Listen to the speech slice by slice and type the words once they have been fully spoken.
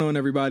Hello,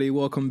 everybody.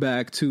 Welcome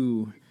back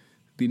to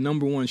the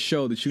number one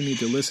show that you need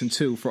to listen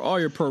to for all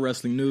your pro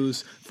wrestling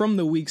news from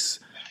the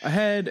weeks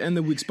ahead and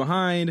the weeks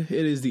behind. It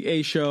is the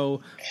A Show.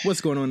 What's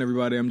going on,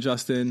 everybody? I'm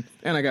Justin,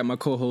 and I got my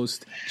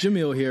co-host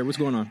Jamil here. What's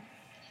going on?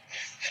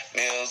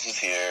 Mills is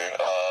here.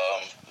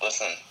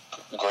 Listen,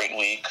 great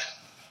week.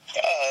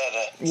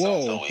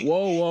 Whoa.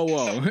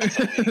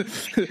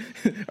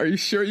 Are you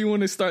sure you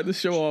want to start the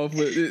show off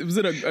with, was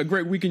it a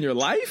great week in your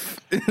life?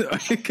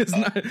 Because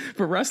not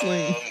for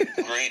wrestling.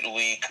 Great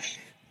week.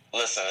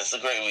 Listen, it's a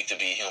great week to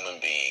be a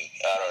human being.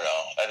 I don't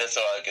know. That's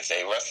all I can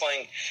say.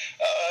 Wrestling,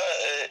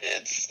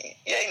 it's yay,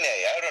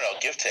 nay. I don't know.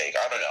 Give, take.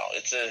 I don't know.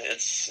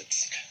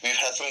 It's. We've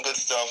had some good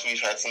stuff. We've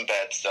had some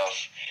bad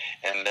stuff.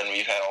 And then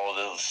we've had all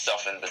the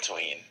stuff in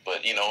between.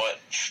 But you know what?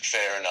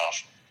 Fair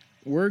enough.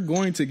 We're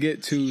going to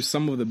get to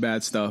some of the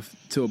bad stuff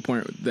to a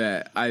point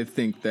that I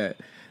think that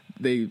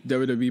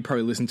WWE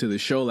probably listened to the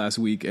show last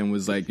week and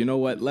was like, you know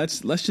what? Let's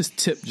just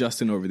tip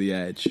Justin over the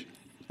edge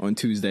on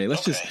Tuesday.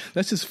 Let's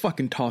just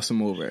fucking toss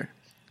him over.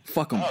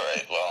 Fuck him. All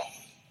right. Well,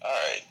 all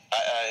right.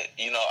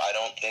 I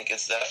don't think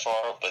it's that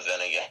far, but then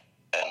again,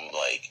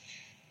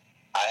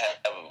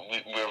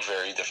 we're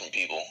very different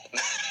people.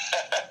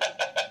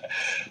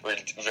 We're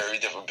very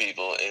different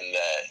people in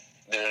that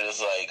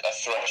there's like a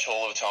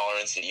threshold of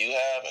tolerance that you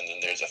have, and then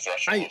there's a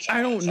threshold of tolerance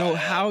I don't know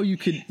how you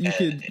could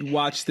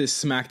watch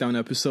this SmackDown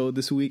episode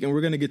this week, and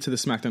we're going to get to the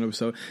SmackDown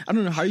episode. I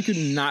don't know how you could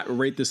not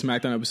rate the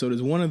SmackDown episode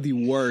as one of the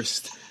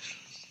worst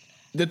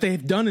that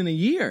they've done in a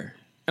year.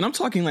 And I'm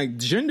talking like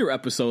gender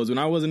episodes when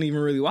I wasn't even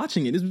really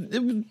watching it.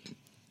 It was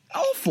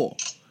awful.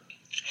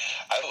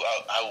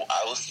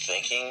 I was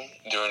thinking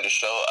during the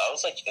show, I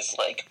was like, it's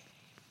like,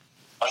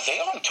 are they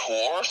on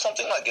tour or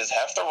something? Like, is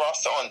half the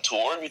roster on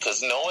tour?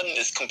 Because no one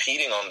is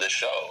competing on this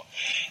show.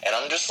 And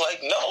I'm just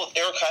like, no,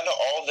 they were kind of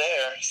all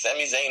there.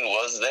 Sami Zayn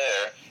was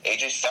there.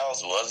 AJ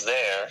Styles was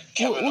there.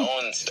 Kevin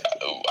Owens,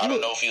 I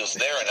don't know if he was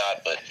there or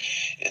not, but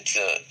it's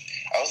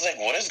I was like,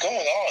 what is going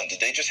on? Did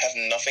they just have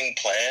nothing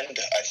planned?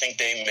 I think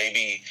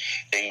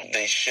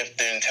they shift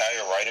the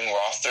entire writing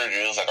roster.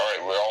 It was like, all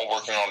right, we're all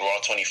working on Raw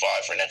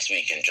 25 for next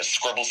week and just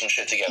scribble some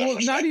shit together. Well,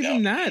 not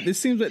even that. It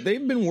seems that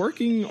they've been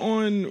working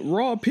on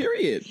Raw,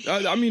 period.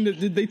 I mean,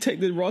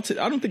 did Raw?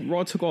 I don't think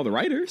Raw took all the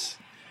writers.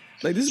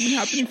 Like, this has been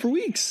happening for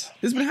weeks.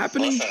 This has been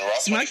happening. Listen, Raw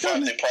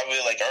 25, they probably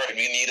like, all right,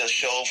 we need a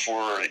show for,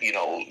 the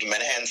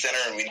Manhattan Center,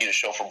 and we need a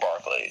show for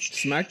Barclays.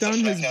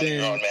 SmackDown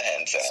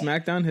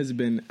has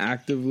been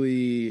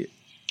actively.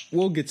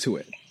 We'll get to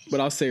it,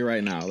 but I'll say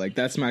right now, like,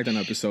 that SmackDown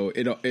episode,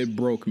 it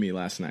broke me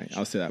last night.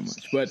 I'll say that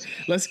much. But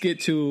let's get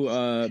to.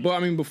 But I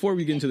mean, before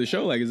we get into the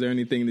show, like, is there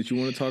anything that you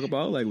want to talk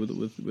about, like,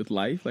 with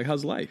life? Like,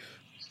 how's life?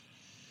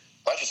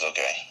 Life is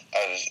okay.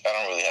 I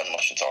don't really have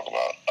much to talk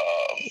about.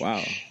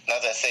 Wow.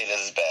 Not that I say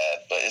this is bad,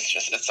 but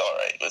it's all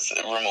right.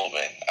 We're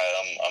moving.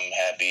 I'm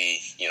happy,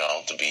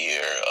 to be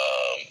here.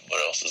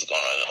 What else is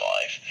going on in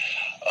life?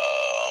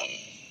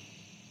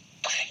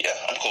 Yeah,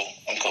 I'm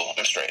cool.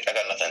 I'm straight. I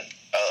got nothing.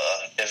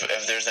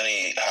 If there's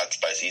any hot,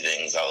 spicy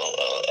things,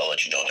 I'll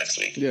let you know next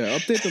week. Yeah,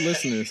 update the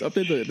listeners.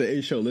 Update the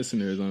A Show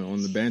listeners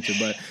on the banter.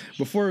 But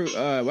before,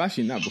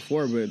 actually not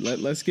before, but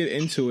let's get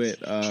into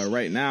it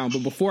right now.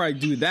 But before I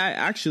do that,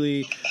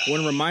 actually, I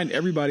want to remind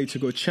everybody to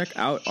go check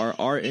out our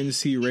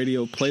RNC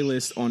Radio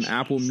playlist on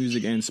Apple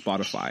Music and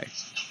Spotify.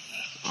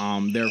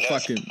 They're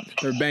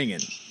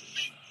banging.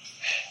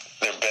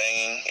 They're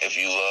banging. If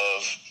you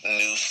love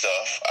new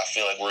stuff, I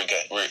feel like we're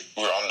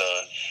on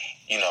the,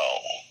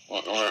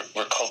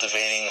 we're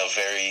cultivating a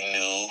very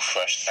new,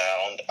 fresh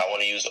sound. I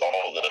want to use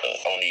all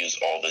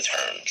the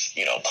terms.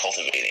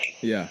 Cultivating.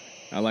 Yeah,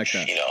 I like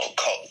that.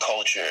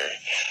 Culture.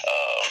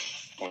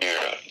 We're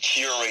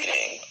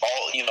curating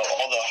all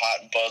the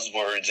hot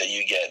buzzwords that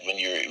you get when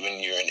you're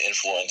an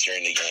influencer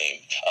in the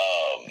game.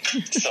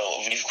 So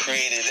we've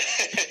created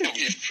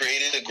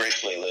a great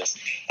playlist.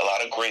 A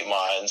lot of great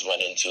minds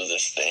went into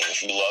this thing.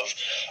 If you love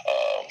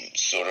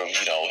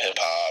hip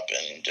hop,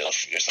 and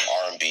there's some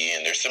R&B,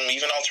 and there's some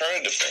even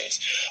alternative things.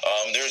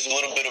 There's a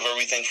little bit of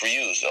everything for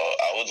you. So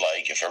I would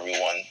like if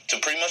everyone to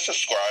pretty much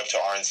subscribe to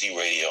RNC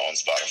Radio on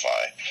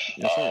Spotify.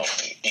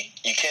 Yes,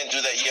 you can't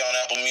do that yet on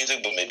Apple Music,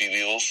 but maybe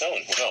we will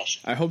soon. Who knows?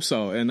 I hope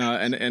so. And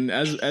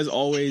as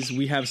always,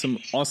 we have some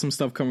awesome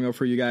stuff coming up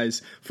for you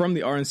guys from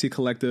the RNC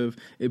Collective.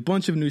 A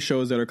bunch of new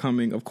shows that are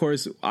coming. Of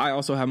course, I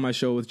also have my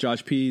show with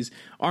Josh Pease,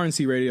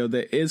 RNC Radio,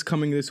 that is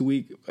coming this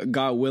week.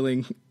 God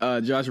willing,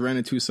 Josh ran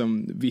into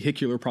some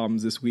vehicular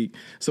problems this week,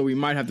 so we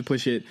might have to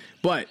push it,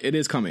 but it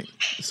is coming.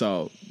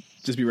 So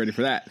just be ready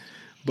for that.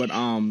 But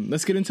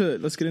let's get into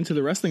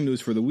the wrestling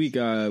news for the week.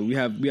 We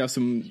have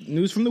some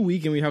news from the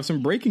week, and we have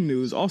some breaking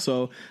news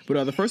also.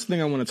 But the first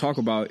thing I want to talk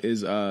about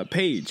is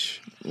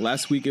Paige.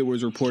 Last week it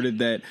was reported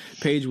that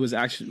Paige was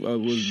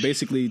was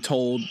basically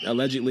told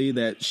allegedly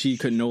that she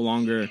could no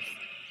longer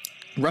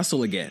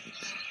wrestle again,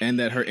 and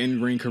that her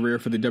in-ring career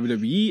for the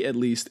WWE at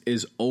least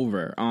is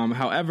over.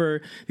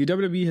 However, the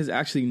WWE has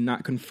actually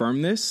not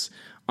confirmed this.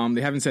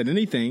 They haven't said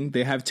anything.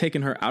 They have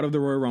taken her out of the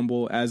Royal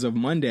Rumble as of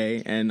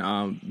Monday, and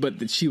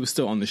but she was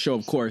still on the show,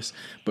 of course.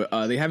 But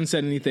they haven't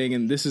said anything,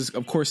 and this is,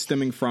 of course,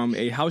 stemming from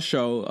a house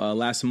show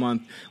last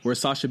month where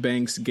Sasha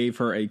Banks gave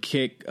her a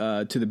kick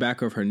to the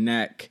back of her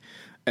neck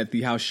at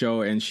the house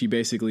show, and she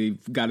basically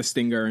got a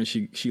stinger, and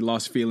she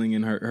lost feeling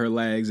in her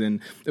legs, and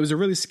it was a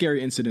really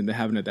scary incident to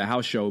happen at the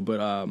house show.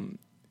 But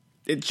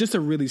it's just a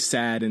really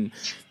sad and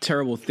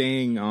terrible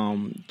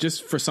thing,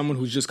 just for someone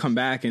who's just come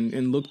back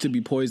and looked to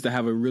be poised to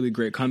have a really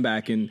great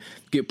comeback and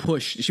get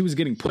pushed. She was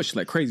getting pushed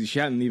like crazy. She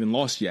hadn't even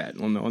lost yet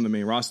on the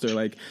main roster.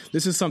 Like,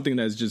 this is something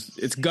that's just,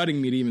 it's gutting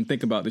me to even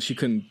think about that she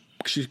could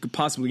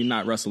possibly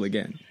not wrestle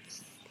again.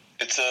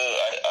 It's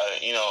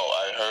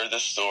I heard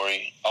this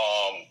story.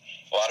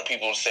 A lot of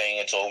people are saying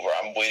it's over.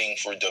 I'm waiting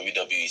for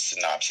WWE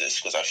synopsis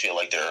because I feel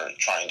like they're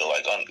trying to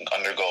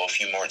undergo a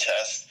few more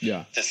tests to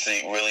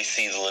really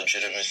see the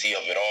legitimacy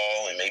of it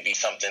all. It may be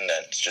something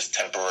that's just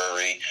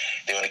temporary.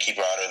 They want to keep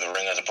her out of the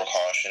ring as a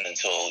precaution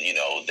until,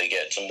 they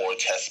get some more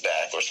tests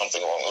back or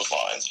something along those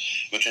lines,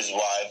 which is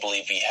why I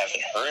believe we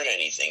haven't heard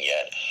anything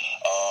yet.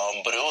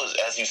 But it was,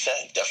 as you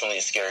said, definitely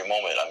a scary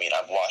moment. I mean,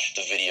 I've watched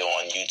the video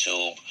on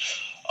YouTube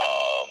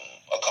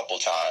a couple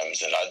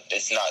times, and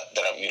it's not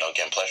that I'm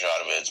getting pleasure out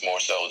of it. It's more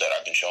so that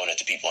I've been showing it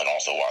to people and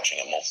also watching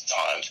it multiple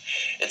times.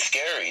 It's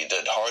scary,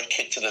 the hard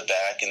kick to the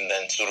back, and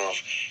then sort of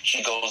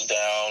she goes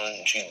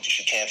down.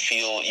 She can't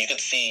feel. You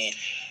could see,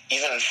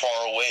 even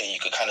far away, you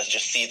could kind of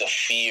just see the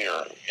fear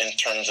in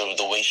terms of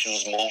the way she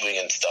was moving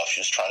and stuff.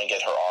 She was trying to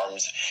get her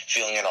arms,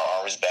 feeling in her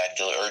arms back,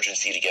 the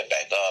urgency to get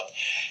back up.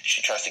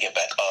 She tries to get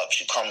back up.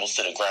 She crumbles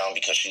to the ground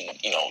because she,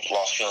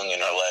 lost feeling in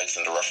her legs,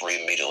 and the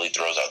referee immediately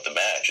throws out the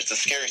match. It's a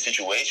scary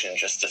situation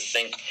just to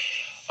think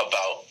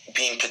about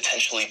being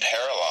potentially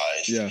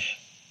paralyzed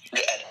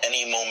at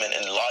any moment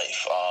in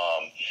life.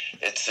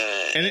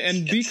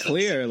 Be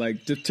clear,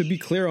 to be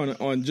clear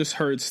on just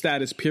her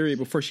status period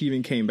before she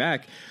even came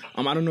back.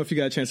 I don't know if you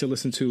got a chance to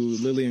listen to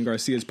Lillian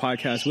Garcia's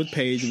podcast with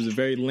Paige. It was a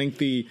very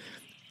lengthy,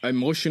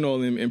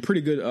 emotional, and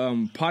pretty good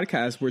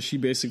podcast where she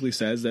basically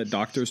says that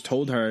doctors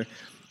told her,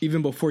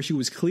 even before she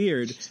was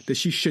cleared, that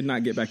she should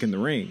not get back in the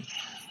ring.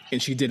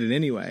 And she did it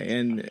anyway.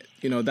 And,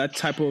 that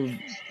type of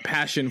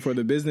passion for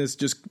the business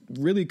just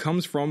really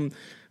comes from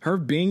her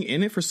being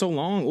in it for so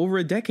long, over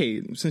a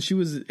decade, since she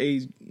was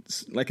a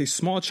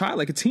small child,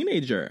 like a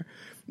teenager,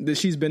 that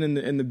she's been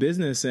in the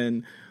business.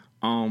 And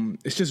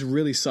it just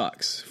really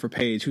sucks for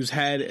Paige, who's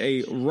had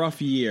a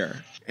rough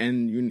year,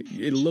 and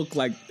it looked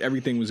like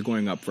everything was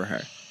going up for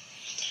her.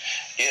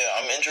 Yeah,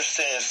 I'm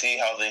interested to see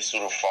how they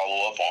sort of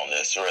follow up on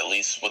this, or at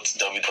least what's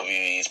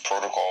WWE's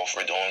protocol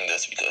for doing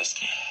this, because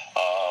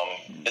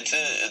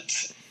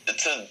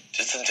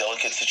it's a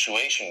delicate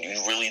situation.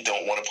 You really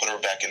don't want to put her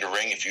back in the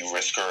ring if you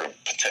risk her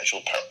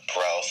potential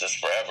paralysis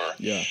forever.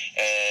 Yeah,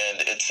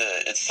 and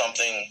it's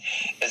something.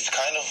 It's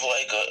kind of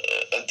like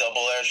a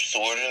double-edged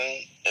sword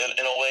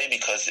in a way,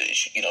 because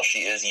she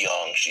is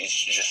young.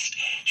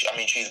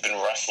 She's been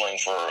wrestling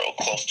for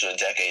close to a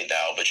decade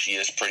now, but she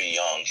is pretty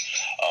young.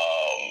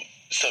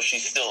 So she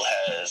still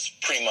has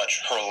pretty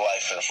much her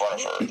life in front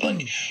of her.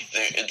 Like,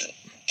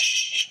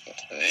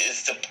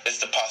 it's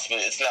the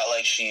possibility. It's not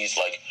like she's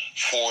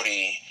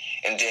 40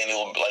 and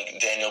Daniel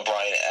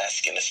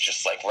Bryan-esque, and it's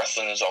just like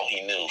wrestling is all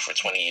he knew for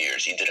 20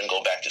 years. He didn't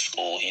go back to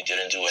school. He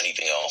didn't do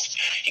anything else.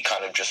 He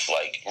kind of just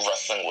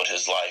wrestling with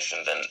his life,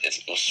 and then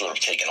it was sort of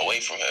taken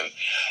away from him.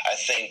 I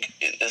think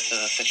this is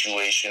a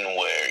situation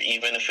where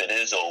even if it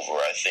is over,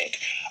 I think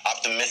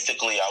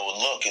optimistically I would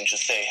look and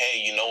just say, hey,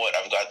 you know what?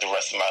 I've got the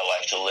rest of my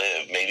life to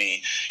live.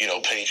 Maybe,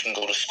 Paige can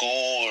go to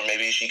school, or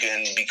maybe she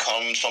can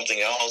become something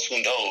else. Who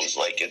knows?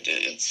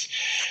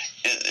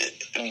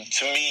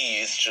 To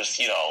me, it's just,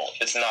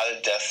 it's not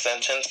a death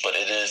sentence, but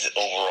it is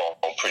overall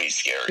pretty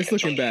scary. It's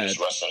looking bad.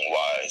 Wrestling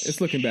wise. It's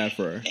looking bad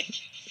for her.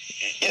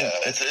 Yeah,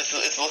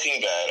 it's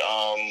looking bad.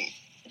 I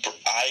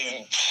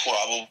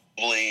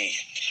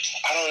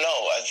don't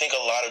know. I think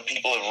a lot of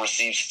people have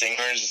received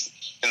stingers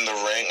in the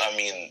ring. I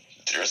mean,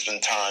 there's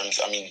been times,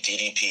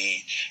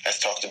 DDP has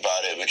talked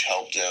about it, which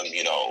helped him,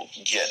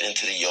 get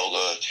into the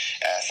yoga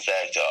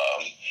aspect.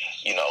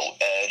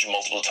 Edge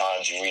multiple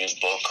times. You read his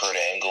book, Kurt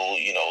Angle.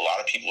 A lot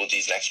of people with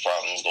these neck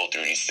problems go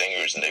through these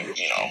stingers, and they,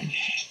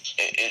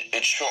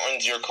 it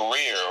shortens your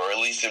career, or at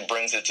least it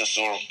brings it to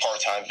sort of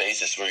part-time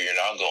basis where you're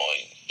not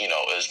going,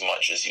 as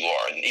much as you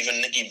are. And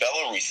even Nikki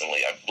Bella recently,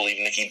 I believe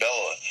Nikki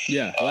Bella.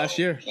 Yeah, last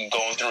year.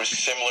 Going through a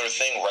similar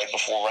thing right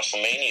before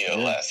WrestleMania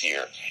last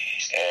year.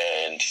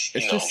 And, she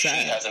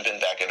hasn't been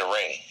back in the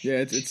ring. Yeah,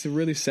 it's a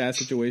really sad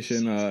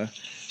situation.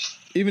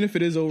 Even if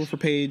it is over for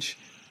Paige,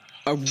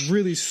 a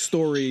really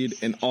storied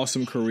and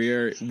awesome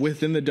career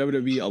within the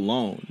WWE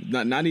alone.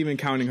 Not even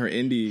counting her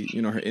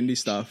indie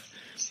stuff.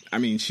 I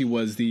mean, she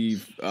was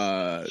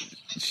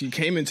she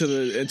came into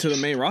the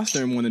main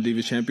roster and won the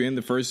Divas Champion,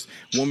 the first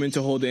woman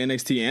to hold the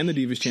NXT and the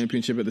Divas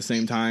Championship at the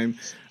same time.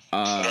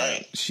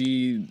 Right.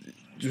 She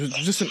was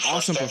just an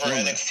awesome performer.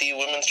 NXT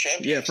Women's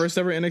Champion. Yeah, first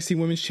ever NXT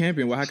Women's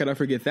Champion. Well, how could I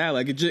forget that?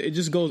 It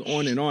just goes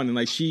on,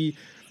 and she,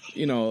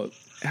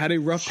 had a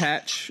rough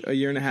patch a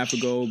year and a half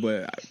ago,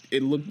 but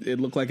it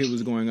looked like it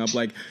was going up.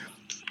 Like,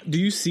 do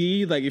you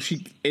see, like, if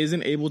she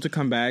isn't able to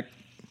come back,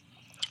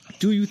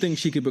 do you think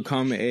she could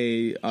become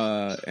a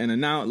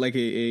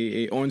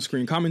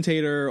on-screen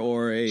commentator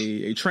or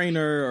a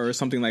trainer or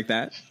something like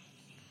that?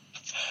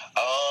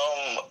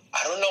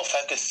 I don't know if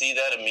I could see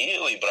that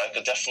immediately, but I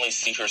could definitely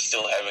see her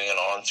still having an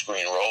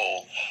on-screen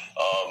role.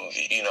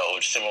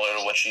 Similar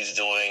to what she's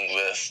doing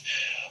with,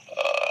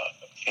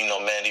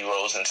 Mandy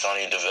Rose and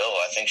Sonya Deville.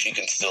 I think she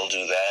can still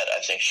do that.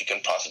 I think she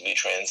can possibly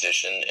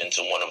transition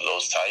into one of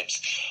those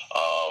types.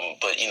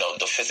 But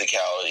the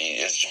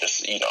physicality is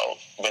just,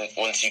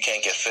 once you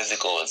can't get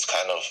physical, it's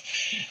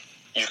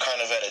you're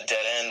kind of at a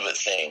dead end with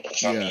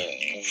things. I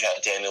mean, you've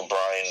had Daniel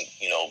Bryan,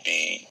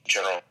 be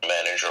general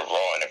manager of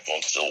Raw, and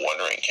everyone's still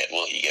wondering,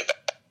 will he get back?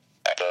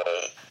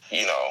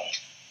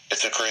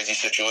 It's a crazy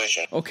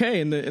situation.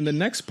 Okay, in the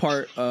next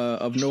part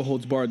of No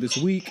Holds Barred this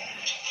week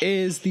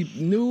is the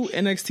new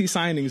NXT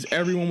signings.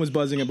 Everyone was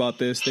buzzing about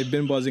this. They've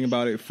been buzzing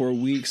about it for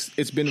weeks.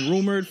 It's been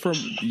rumored for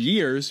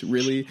years,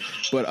 really,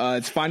 but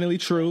it's finally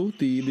true.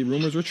 The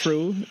rumors were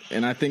true,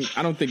 and I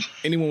don't think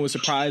anyone was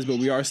surprised, but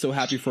we are still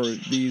happy for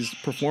these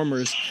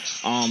performers.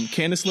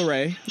 Candice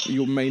LeRae,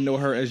 you may know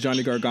her as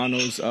Johnny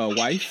Gargano's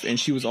wife, and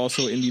she was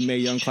also in the Mae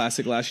Young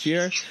Classic last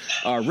year.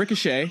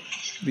 Ricochet,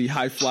 the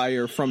high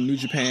flyer from New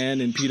Japan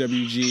and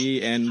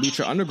PWG and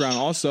Lucha Underground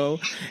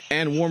also,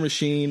 and War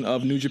Machine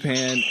of New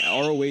Japan,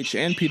 ROH,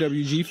 and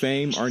PWG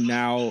fame are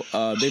now,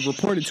 they've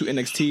reported to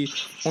NXT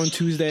on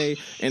Tuesday,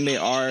 and they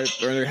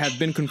have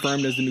been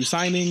confirmed as the new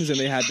signings, and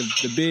they had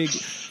the big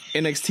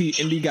NXT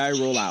indie guy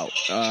roll out.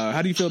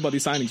 How do you feel about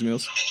these signings,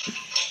 Mills?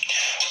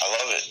 I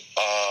love it.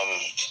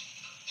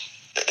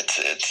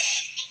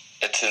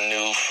 It's a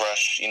new,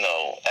 fresh,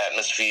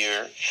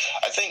 atmosphere.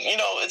 I think,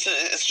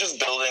 it's just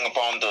building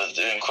upon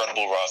the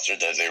incredible roster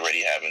that they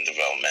already have in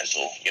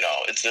developmental.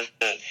 It's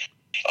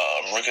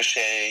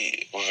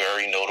Ricochet,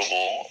 very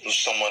notable,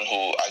 someone who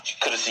I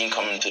could have seen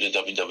come into the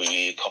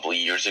WWE a couple of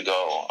years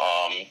ago.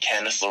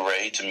 Candice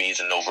LeRae, to me, is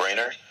a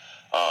no-brainer.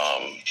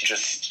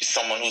 Just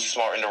someone who's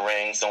smart in the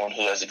ring, someone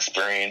who has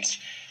experience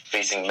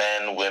facing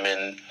men,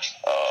 women,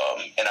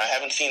 and I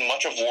haven't seen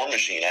much of War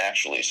Machine,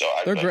 actually, so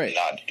I'm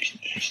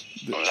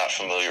not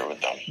familiar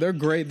with them. They're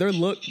great. Their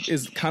look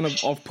is kind of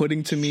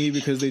off-putting to me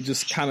because they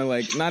just kind of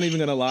like, not even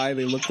gonna lie,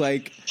 they look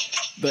like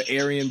the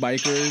Aryan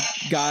biker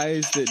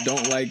guys that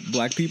don't like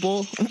black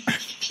people.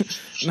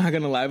 Not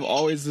gonna lie,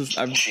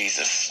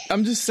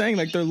 I'm just saying,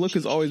 like, their look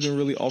has always been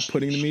really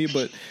off-putting to me,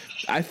 but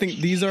I think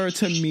these are,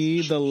 to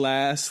me, the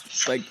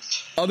last, like,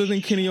 other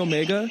than Kenny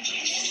Omega,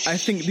 I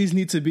think these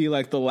need to be,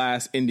 like, the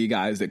last indie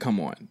guys that come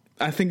on.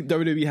 I think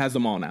WWE has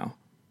them all now.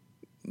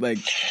 Like,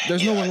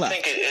 there's no one left. I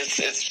think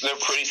they're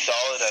pretty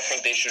solid. I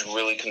think they should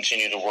really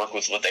continue to work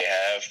with what they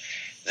have.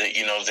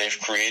 They've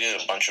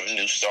created a bunch of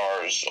new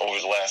stars over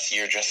the last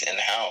year just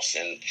in-house.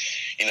 And,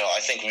 I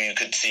think we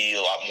could see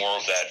a lot more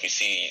of that. We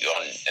see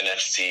on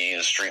NXT,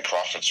 the Street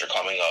Profits are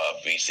coming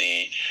up. We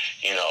see,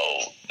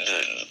 not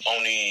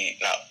Oni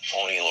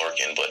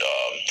Lorcan, but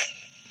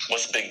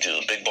what's the big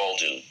dude? Big bald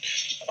dude.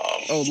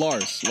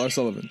 Lars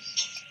Sullivan.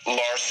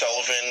 Lars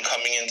Sullivan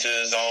coming into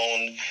his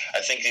own.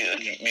 I think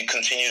we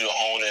continue to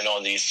hone in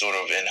on these sort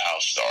of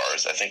in-house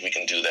stars. I think we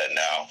can do that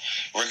now.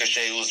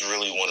 Ricochet was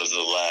really one of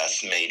the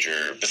last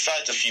major,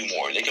 besides a few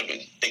more. They could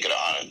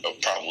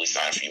probably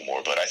sign a few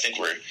more, but I think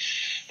we're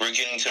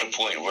getting to the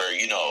point where,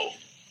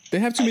 they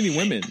have too many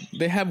women.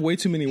 They have way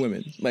too many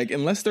women. Like,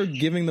 unless they're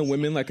giving the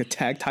women like a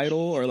tag title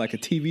or like a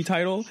TV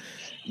title,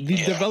 the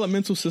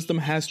developmental system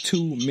has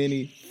too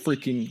many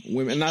freaking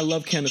women. And I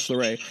love Candice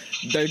LeRae.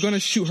 They're going to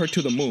shoot her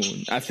to the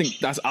moon. I think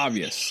that's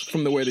obvious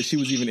from the way that she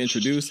was even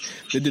introduced.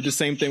 They did the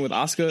same thing with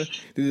Asuka.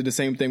 They did the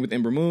same thing with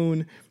Ember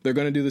Moon. They're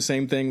going to do the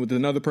same thing with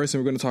another person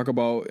we're going to talk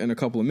about in a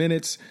couple of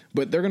minutes.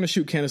 But they're going to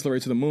shoot Candice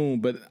LeRae to the moon.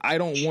 But I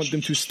don't want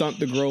them to stunt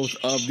the growth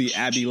of the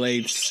Abby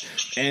Laths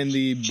and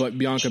the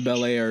Bianca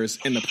Belairs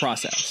in the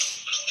process.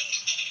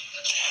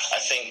 I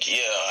think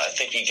you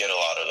get a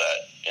lot of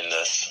that in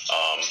this.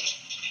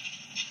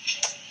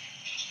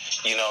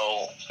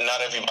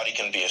 Not everybody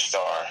can be a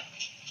star,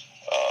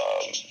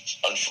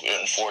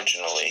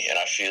 unfortunately, and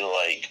I feel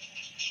like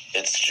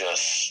it's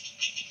just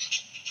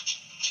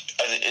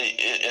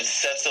it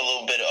sets a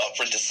little bit up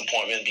for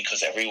disappointment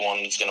because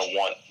everyone's going to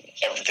want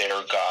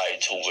their guy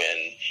to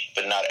win,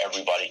 but not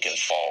everybody can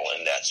fall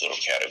in that sort of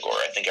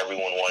category. I think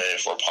everyone wanted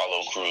it for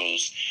Apollo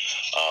Crews.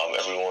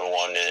 Everyone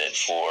wanted it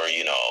for,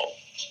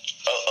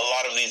 a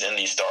lot of these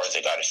indie stars.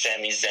 They got it.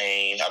 Sami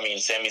Zayn. I mean,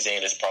 Sami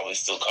Zayn is probably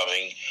still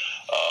coming.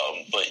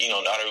 But,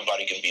 not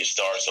everybody can be a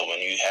star. So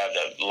when you have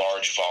that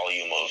large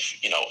volume of,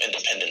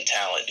 independent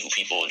talent who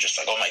people are just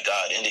like, oh, my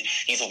God,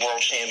 he's a world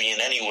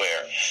champion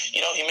anywhere.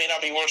 He may not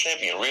be world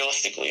champion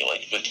realistically,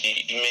 but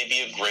he may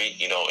be a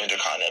great,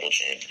 intercontinental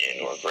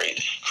champion or a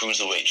great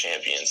cruiserweight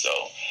champion. So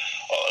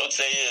all I would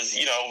say is,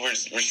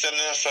 we're setting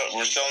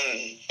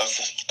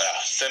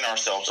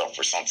ourselves up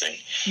for something.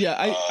 Yeah,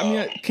 I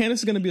mean, Candice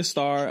is going to be a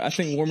star. I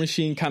think War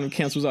Machine kind of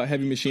cancels out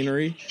Heavy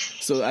Machinery.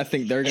 So So I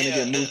think they're going to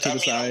get moved to the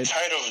side. I'm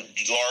tired of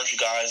large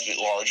guys with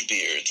large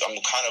beards.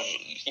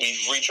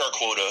 We've reached our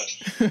quota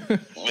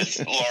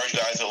with large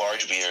guys with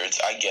large beards.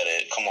 I get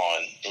it. Come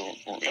on.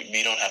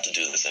 We don't have to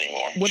do this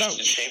anymore.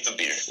 Shave the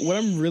beard. What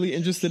I'm really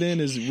interested in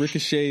is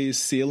Ricochet's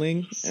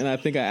ceiling. And I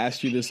think I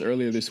asked you this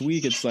earlier this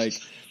week. It's like,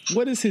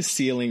 what is his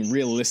ceiling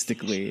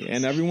realistically?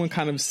 And everyone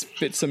kind of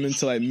fits him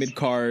into like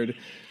mid-card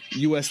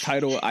U.S.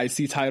 title,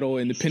 IC title,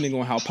 and depending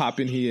on how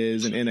poppin' he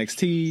is in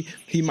NXT,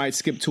 he might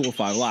skip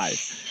 205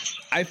 Live.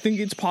 I think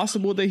it's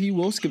possible that he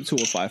will skip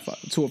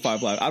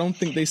 205 Live. I don't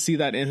think they see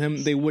that in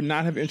him. They would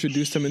not have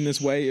introduced him in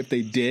this way if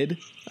they did.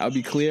 I'll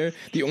be clear.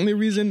 The only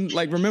reason,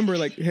 remember,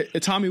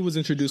 Tommy was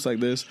introduced like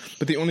this,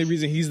 but the only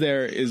reason he's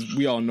there is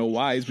we all know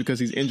why, is because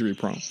he's injury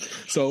prone.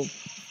 So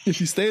if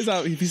he stays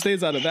out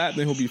of that,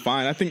 then he'll be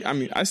fine. I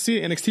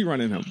see NXT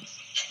running him.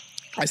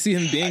 I see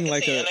him being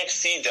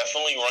NXT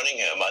definitely running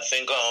him. I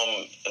think,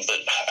 but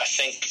I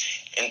think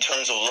in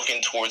terms of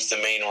looking towards the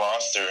main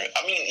roster,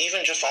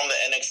 even just on the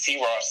NXT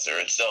roster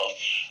itself,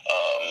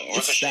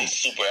 Ricochet's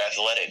super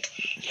athletic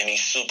and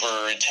he's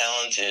super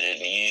talented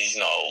and he's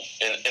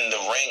in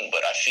the ring.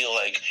 But I feel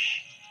like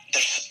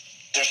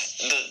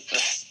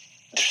there's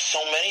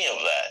so many of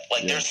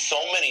that. There's so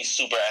many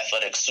super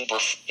athletic, super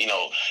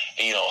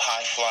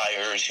high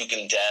flyers who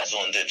can dazzle,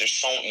 and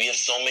we have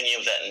so many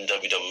of that in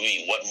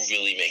WWE. What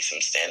really makes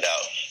him stand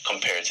out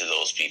compared to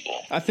those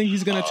people? I think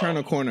he's going to turn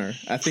a corner.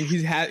 I think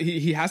he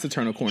has to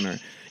turn a corner.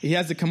 He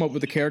has to come up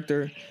with a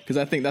character, because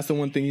I think that's the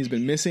one thing he's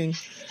been missing.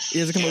 He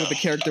has to come up with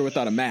a character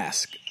without a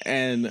mask,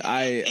 and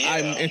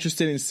I'm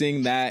interested in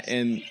seeing that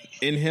in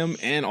him,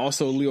 and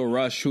also Leo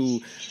Rush,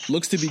 who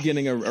looks to be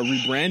getting a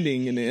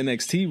rebranding in the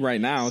NXT right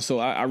now. So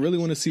I really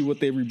want to see what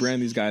they rebrand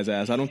these guys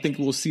as. I don't think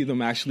we'll see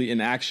them actually in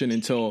action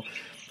until,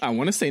 I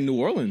want to say, New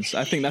Orleans.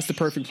 I think that's the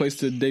perfect place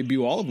to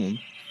debut all of them.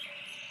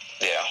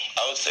 Yeah,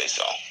 I would say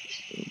so.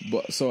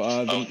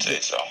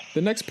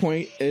 The next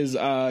point is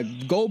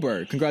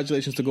Goldberg.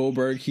 Congratulations to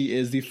Goldberg. He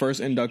is the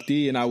first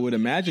inductee, and I would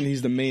imagine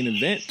he's the main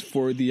event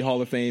for the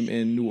Hall of Fame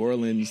in New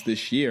Orleans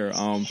this year.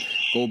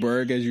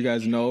 Goldberg, as you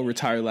guys know,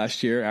 retired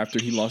last year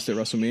after he lost at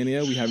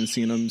WrestleMania. We haven't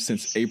seen him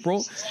since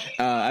April.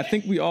 I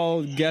think we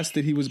all guessed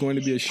that he was going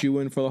to be a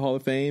shoo-in for the Hall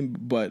of Fame,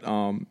 but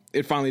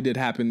it finally did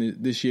happen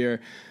this year.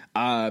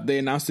 They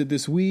announced it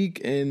this week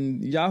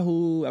in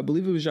Yahoo, I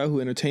believe it was Yahoo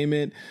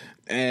Entertainment,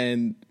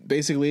 and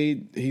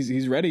basically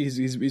he's ready.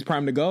 He's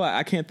primed to go.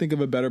 I can't think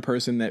of a better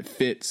person that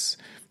fits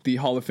the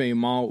Hall of Fame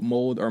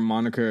mold or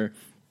moniker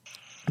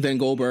than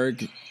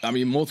Goldberg.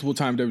 Multiple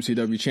time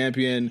WCW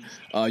champion,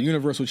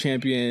 Universal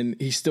champion.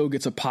 He still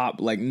gets a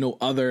pop like no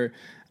other.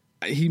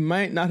 He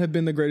might not have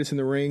been the greatest in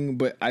the ring,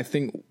 but I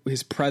think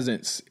his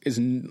presence is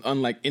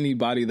unlike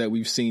anybody that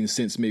we've seen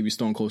since maybe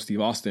Stone Cold Steve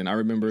Austin. I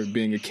remember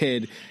being a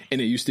kid, and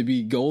it used to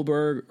be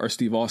Goldberg or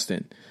Steve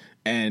Austin.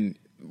 And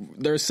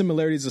there are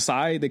similarities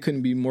aside, they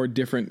couldn't be more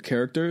different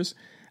characters.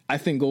 I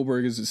think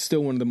Goldberg is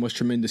still one of the most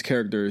tremendous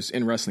characters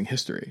in wrestling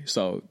history.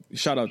 So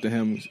shout out to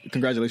him.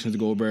 Congratulations to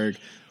Goldberg.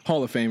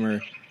 Hall of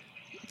Famer.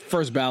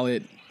 First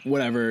ballot,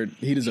 whatever.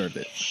 He deserved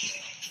it.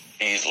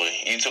 Easily.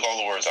 You took all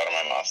the words out of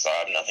my mouth, so I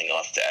have nothing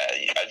else to add.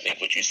 I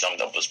think what you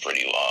summed up was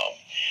pretty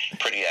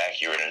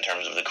accurate in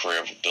terms of the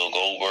career of Bill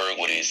Goldberg,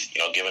 what he's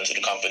given to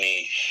the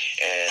company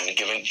and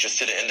given just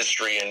to the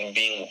industry, and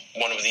being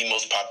one of the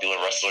most popular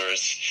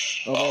wrestlers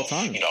of all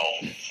time.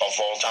 Of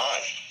all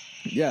time.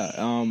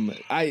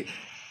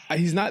 Yeah.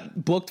 He's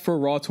not booked for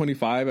Raw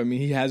 25.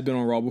 He has been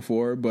on Raw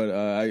before, but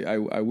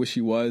I wish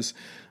he was.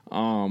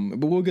 But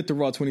we'll get to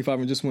Raw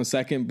 25 in just 1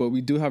 second. But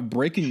we do have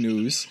breaking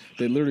news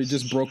that literally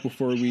just broke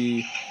before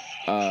we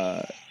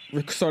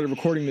started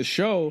recording the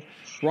show.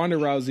 Ronda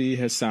Rousey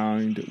has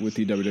signed with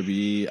the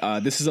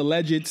WWE. This is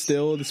alleged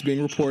still. This is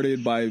being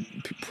reported by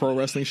Pro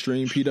Wrestling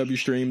Stream, PW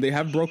Stream. They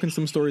have broken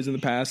some stories in the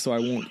past, so I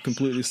won't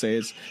completely say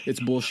it's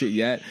bullshit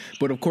yet.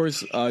 But of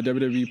course,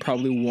 WWE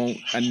probably won't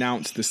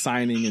announce the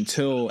signing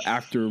until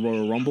after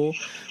Royal Rumble.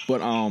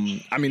 But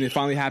it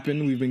finally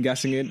happened. We've been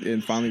guessing it,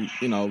 and finally,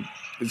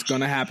 it's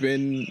gonna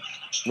happen.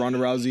 Ronda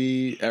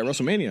Rousey at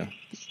WrestleMania.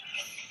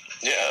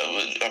 Yeah,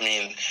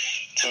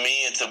 to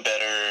me, it's a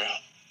better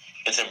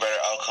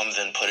outcome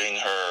than putting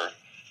her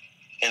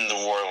in the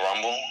Royal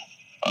Rumble.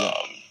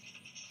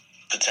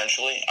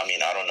 Potentially. I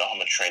don't know how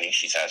much training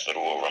she's had for the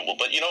Royal Rumble,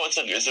 but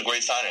it's a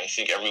great signing. I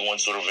think everyone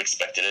sort of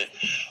expected it.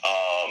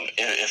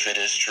 If it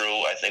is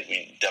true, I think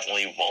we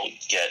definitely won't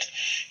get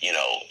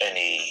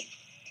any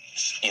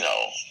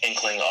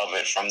inkling of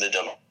it from the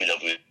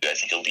WWE. I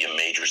think it'll be a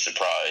major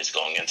surprise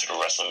going into the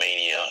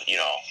WrestleMania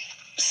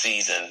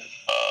season.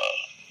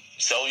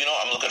 So,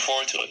 I'm looking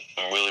forward to it.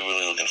 I'm really,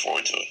 really looking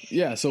forward to it.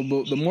 Yeah, so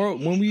the more,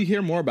 when we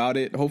hear more about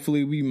it,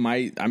 hopefully we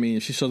might,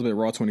 if she shows up at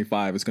Raw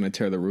 25, it's going to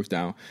tear the roof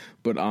down.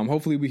 But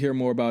hopefully we hear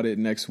more about it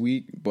next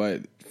week.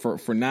 But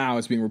for now,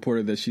 it's being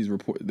reported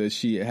that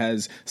she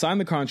has signed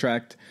the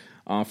contract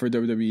for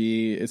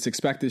WWE. It's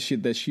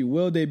expected that she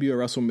will debut at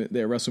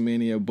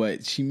WrestleMania,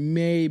 but she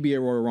may be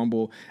at Royal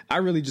Rumble. I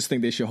really just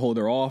think they should hold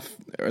her off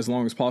as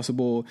long as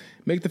possible.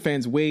 Make the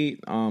fans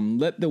wait.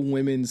 Let the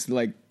women's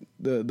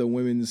the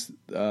women's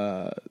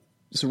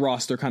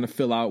roster kind of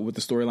fill out with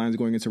the storylines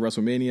going into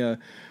WrestleMania.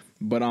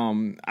 But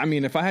I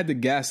mean, if I had to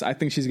guess, I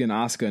think she's getting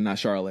Asuka, not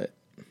Charlotte.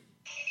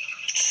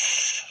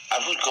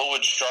 I would go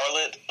with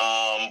Charlotte,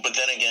 but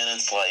then again,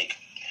 it's like,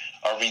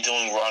 are we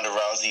doing Ronda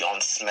Rousey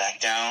on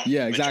SmackDown?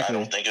 Yeah, exactly.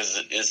 Which I don't think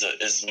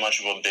is much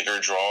of a bigger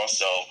draw.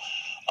 So,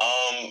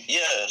 yeah,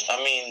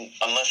 I mean,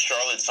 unless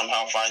Charlotte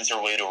somehow finds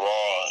her way to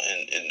Raw,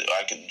 and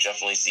I could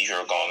definitely see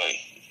her going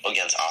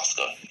against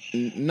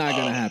Asuka. Not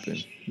gonna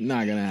happen.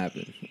 Not gonna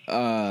happen.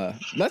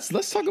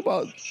 Let's talk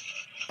about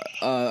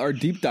our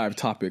deep dive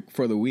topic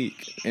for the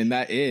week, and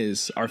that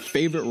is our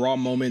favorite Raw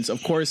moments.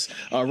 Of course,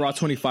 Raw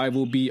 25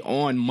 will be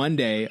on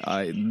Monday.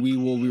 We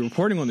will be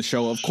reporting on the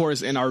show, of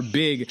course, and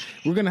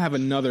we're gonna have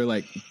another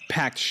like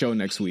packed show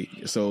next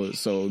week.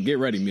 So get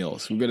ready,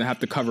 Meals. We're gonna have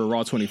to cover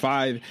Raw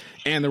 25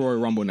 and the Royal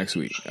Rumble next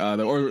week,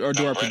 or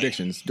do our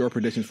predictions. Do our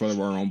predictions for the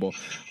Royal Rumble.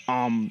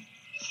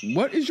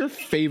 What is your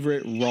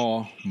favorite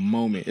Raw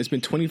moment? It's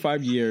been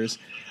 25 years.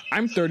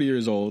 I'm 30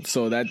 years old,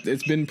 so that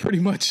it's been pretty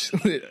much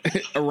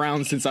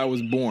around since I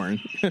was born.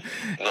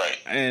 Right.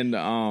 And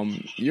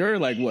you're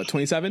like, what,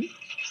 27?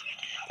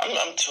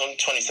 I'm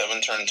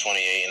 27, turning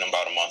 28 in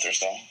about a month or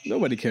so.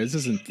 Nobody cares.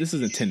 This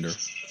isn't Tinder,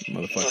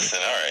 motherfucker. Listen,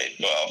 all right.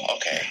 Well,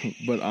 okay.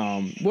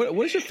 But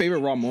what is your favorite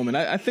Raw moment?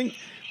 I think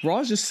Raw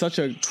is just such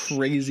a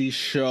crazy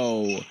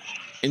show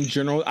in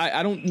general.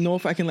 I don't know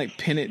if I can like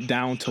pin it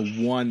down to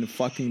one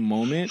fucking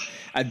moment.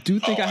 I do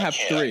think I have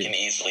three. I can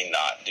easily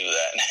not do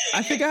that.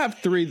 I think I have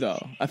three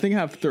though.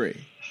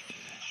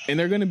 And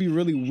they're going to be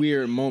really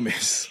weird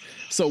moments.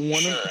 So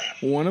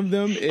one of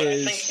them but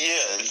is. I think,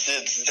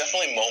 it's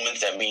definitely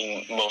moments that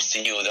mean most to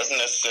you. It doesn't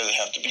necessarily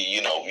have to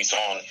be, we saw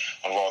on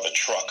Raw the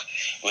truck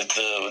with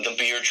the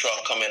beer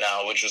truck coming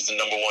out, which was the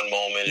number one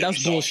moment.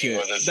 That's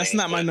bullshit. That's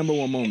not my number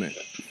one moment.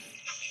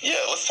 Yeah,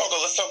 let's talk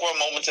about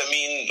moments that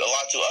mean a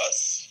lot to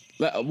us.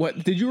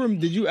 What did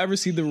you ever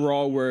see the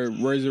Raw where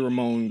Razor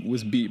Ramon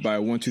was beat by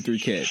a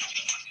 1-2-3 Kid?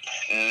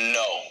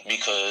 No,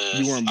 because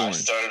you weren't born. I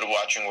started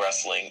watching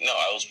wrestling. No,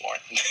 I was born.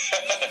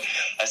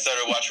 I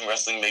started watching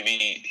wrestling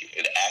maybe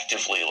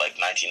actively like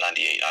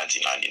 1998,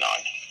 1999.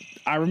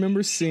 I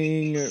remember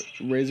seeing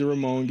Razor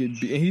Ramon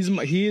get beat. And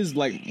he is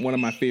like one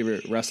of my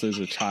favorite wrestlers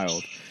as a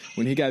child.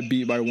 When he got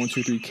beat by a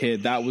 1-2-3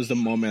 Kid, that was the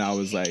moment I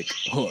was like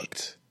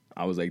hooked.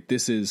 I was like,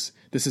 this is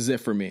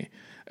it for me.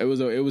 It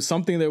was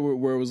something that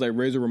where it was like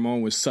Razor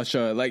Ramon was such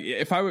a, like,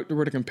 if I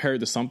were to compare it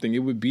to something, he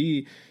would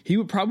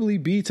probably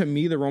be to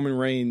me the Roman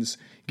Reigns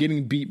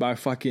getting beat by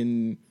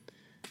fucking,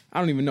 I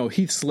don't even know,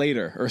 Heath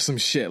Slater or some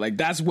shit. Like,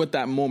 that's what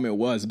that moment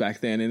was back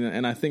then.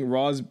 And I think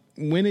Raw's,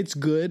 when it's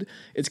good,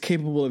 it's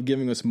capable of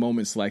giving us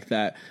moments like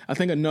that. I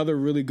think another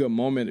really good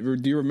moment,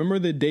 do you remember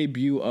the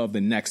debut of the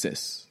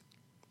Nexus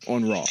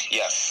on Raw?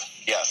 Yes.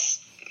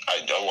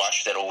 I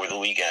watched that over the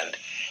weekend.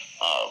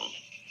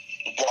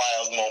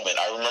 Wild moment.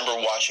 I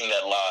remember watching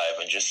that live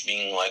and just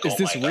being like, is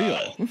this real?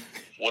 God,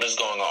 what is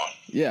going on?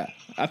 Yeah,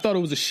 I thought it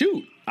was a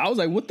shoot. I was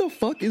like, what the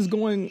fuck is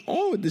going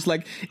on with this?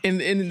 Like,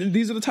 and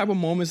these are the type of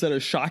moments that are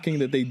shocking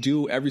that they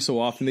do every so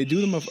often. They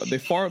do them, they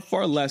far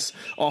less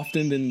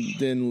often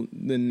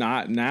than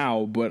not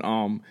now. But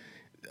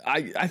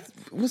I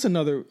what's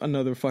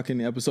another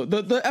fucking episode?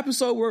 The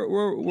episode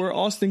where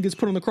Austin gets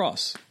put on the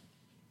cross.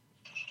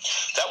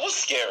 That was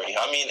scary.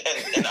 I mean,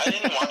 and I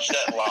didn't watch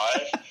that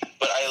live,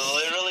 but I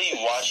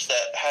literally watched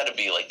that, had to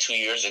be like 2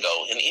 years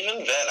ago. And even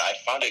then, I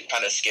found it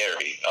kind of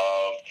scary.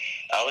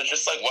 I was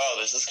just like, wow,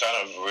 this is kind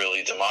of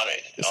really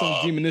demonic. It's some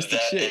demonistic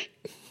shit.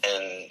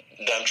 And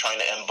them trying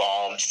to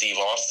embalm Steve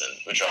Austin,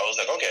 which I was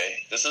like,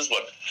 okay, this is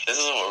what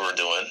we're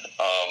doing.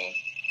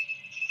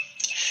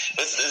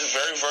 This is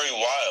very, very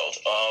wild.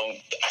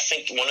 I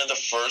think one of the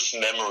first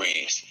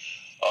memories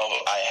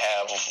I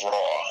have of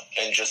Raw,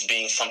 and just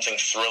being something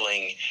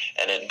thrilling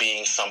and it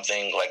being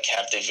something like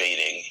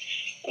captivating,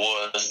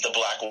 was the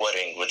Black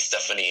Wedding with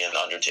Stephanie and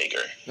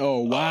Undertaker. Oh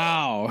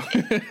wow!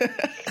 Yeah,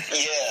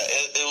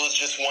 it was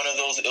just one of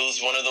those. It was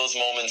one of those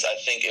moments. I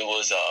think it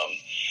was,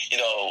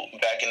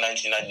 back in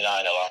 1999,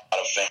 a lot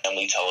of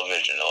family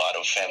television, a lot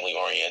of family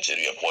oriented.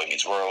 You have Boy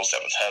Meets World,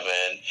 Seventh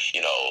Heaven,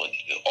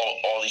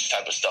 all these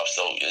type of stuff.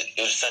 So it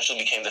essentially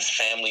became this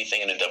family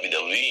thing in the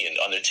WWE. And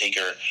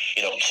Undertaker,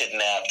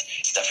 kidnapped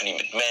Stephanie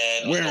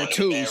McMahon. Where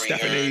to,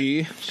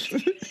 Stephanie?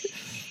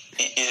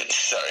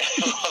 Sorry.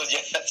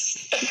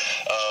 Yes.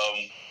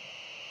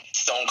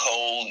 Stone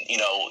Cold,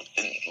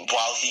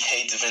 while he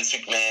hates Vince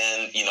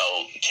McMahon,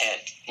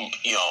 can't,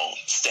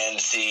 stand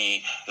to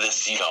see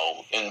this,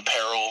 in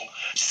peril,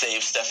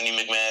 save Stephanie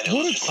McMahon. It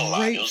was just a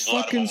lot. It was a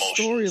lot of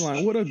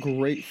storyline. What a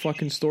great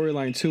fucking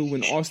storyline, too.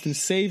 When Austin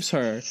saves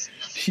her,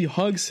 she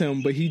hugs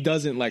him, but he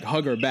doesn't, like,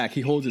 hug her back.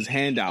 He holds his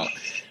hand out.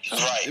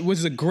 Right. It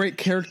was a great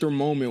character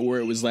moment where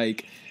it was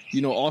like,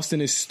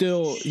 Austin is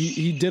still,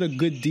 he did a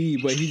good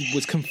deed, but he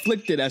was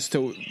conflicted as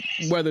to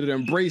whether to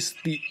embrace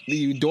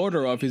the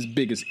daughter of his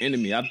biggest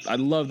enemy. I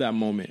love that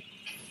moment.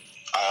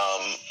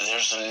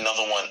 There's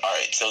another one. All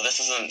right, so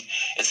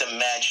it's a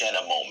match and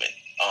a moment.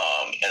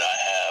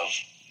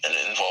 And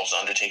it involves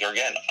Undertaker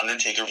again.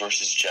 Undertaker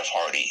versus Jeff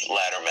Hardy,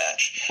 ladder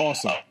match.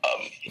 Awesome.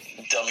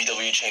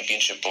 WWE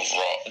Championship of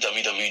Raw,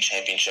 WWE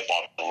Championship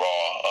on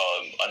Raw.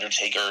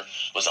 Undertaker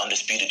was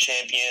undisputed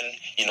champion.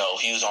 You know,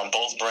 he was on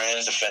both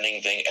brands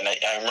defending thing, and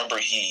I remember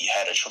he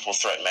had a triple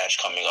threat match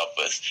coming up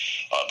with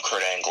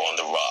Kurt Angle and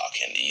The Rock,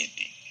 and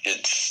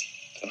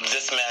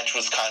this match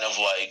was kind of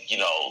like, you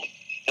know,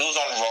 it was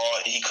on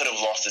Raw. He could have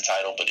lost the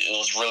title, but it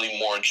was really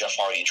more Jeff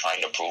Hardy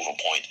trying to prove a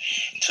point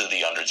to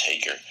The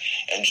Undertaker.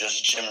 And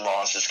just Jim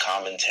Ross's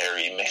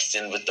commentary mixed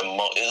in with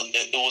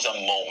it was a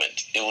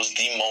moment. It was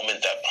the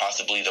moment that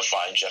possibly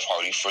defined Jeff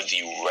Hardy for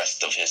the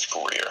rest of his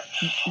career.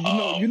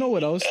 You know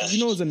what else? You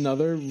know, was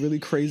another really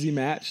crazy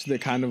match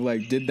that kind of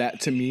like did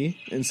that to me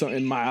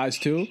in my eyes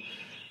too.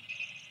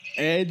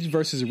 Edge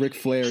versus Ric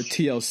Flair,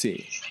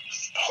 TLC.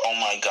 Oh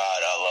my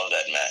God, I love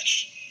that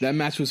match. That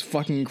match was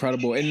fucking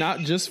incredible. And not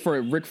just for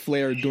Ric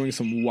Flair doing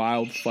some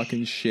wild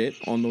fucking shit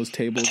on those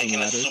tables and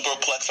ladders. Taking a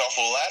superplex off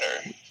a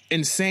ladder.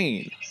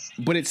 Insane.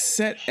 But it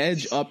set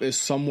Edge up as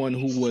someone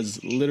who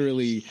was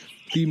literally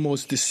the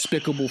most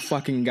despicable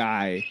fucking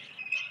guy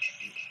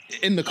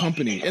in the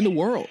company, in the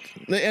world.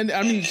 And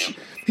I mean,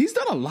 he's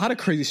done a lot of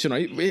crazy shit.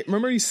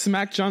 Remember he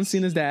smacked John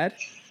Cena's dad?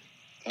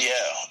 Yeah.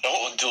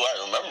 Oh, do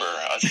I remember?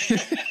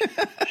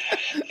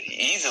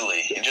 Easily.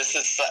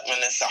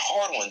 It's a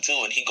hard one too,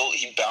 and he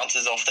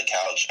bounces off the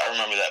couch. I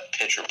remember that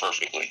picture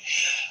perfectly.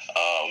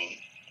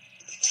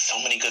 So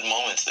many good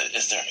moments. Let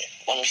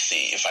me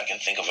see if I can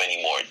think of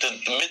any more. The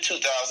mid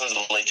 2000s,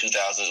 the late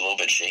 2000s, a little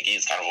bit shaky.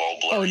 It's kind of all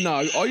blurry. Oh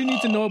no! All you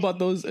need to know about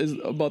those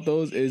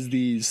is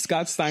the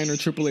Scott Steiner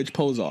Triple H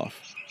pose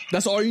off.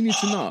 That's all you need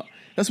to know.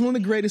 That's one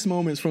of the greatest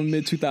moments from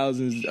mid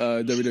 2000s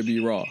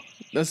WWE Raw.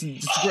 That's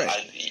great.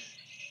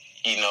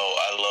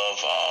 I love.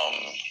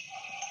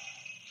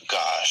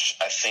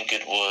 I think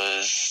it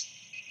was.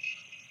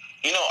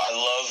 I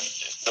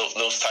love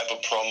those type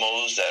of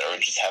promos that are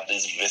just have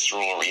these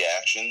visceral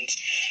reactions.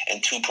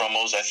 And two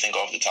promos I think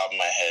off the top of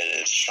my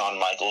head is Shawn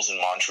Michaels in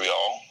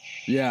Montreal.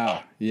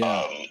 Yeah.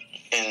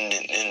 And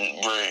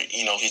where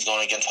he's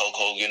going against Hulk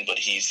Hogan, but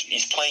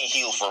he's playing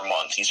heel for a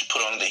month. He's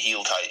put on the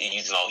heel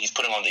he's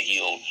putting on the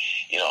heel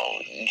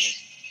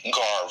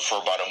garb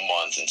for about a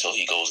month until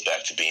he goes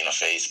back to being a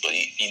face. But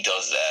he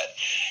does that,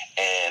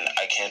 and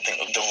I can't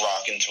think of The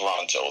Rock in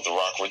Toronto. The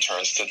Rock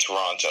returns to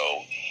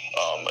Toronto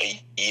a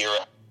year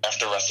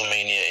after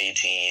WrestleMania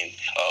 18,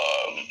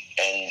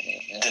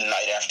 and the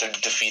night after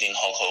defeating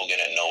Hulk Hogan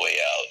at No Way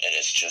Out, and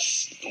it's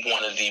just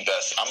one of the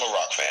best. I'm a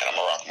Rock fan. I'm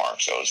a Rock mark,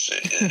 so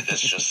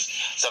it's just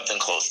something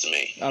close to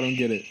me. I don't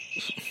get it.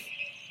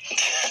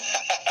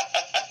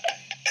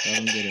 I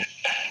don't get it.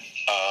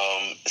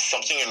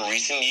 Something in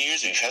recent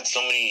years, we've had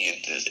so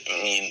many.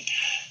 I mean,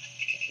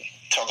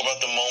 talk about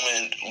the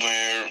moment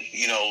where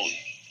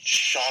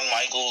Shawn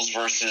Michaels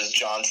versus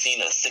John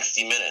Cena,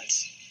 60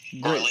 minutes.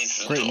 Or at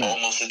least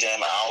almost a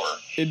damn hour.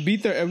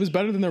 It was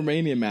better than the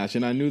Mania match,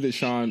 and I knew that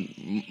Shawn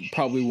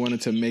probably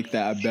wanted to make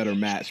that a better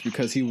match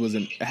because he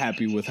wasn't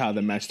happy with how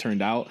the match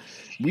turned out.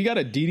 We got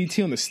a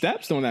DDT on the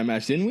steps on that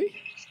match, didn't we?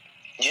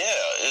 Yeah,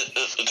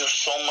 there's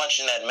so much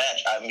in that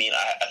match. I mean,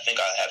 I think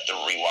I have to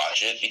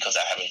rewatch it because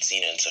I haven't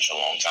seen it in such a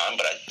long time.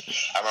 But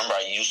I remember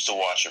I used to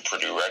watch it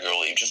pretty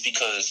regularly just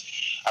because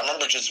I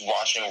remember just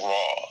watching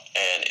Raw,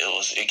 and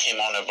it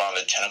came on around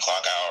the 10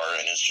 o'clock hour,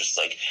 and it's just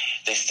like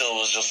it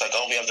was just like,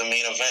 oh, we have the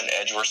main event,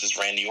 Edge versus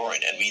Randy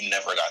Orton, and we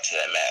never got to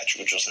that match,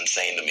 which was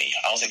insane to me.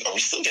 I was like, are we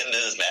still getting to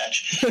this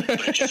match?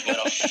 But it just went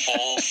a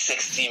full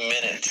 60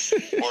 minutes,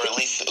 or at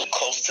least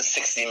close to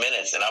 60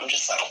 minutes, and I'm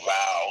just like,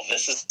 wow,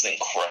 this is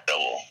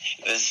incredible.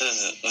 This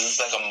is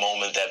like a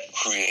moment that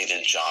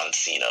created John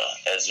Cena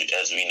as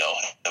we know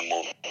him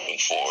moving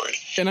forward.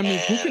 And I mean,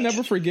 who can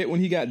never forget when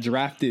he got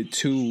drafted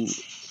to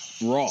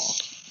Raw?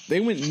 They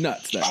went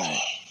nuts that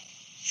night.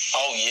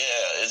 Oh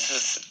yeah,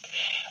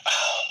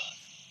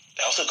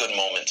 that was a good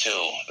moment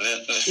too.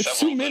 It's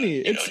too many.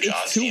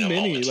 It's too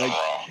many. Like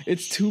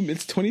it's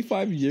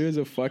 25 years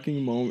of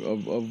fucking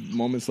of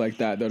moments like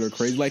that are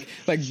crazy. Like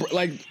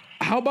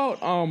how about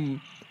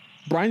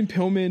Brian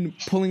Pillman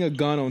pulling a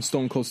gun on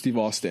Stone Cold Steve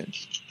Austin,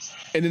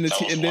 and then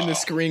the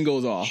screen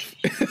goes off.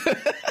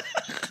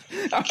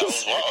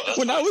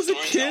 When I was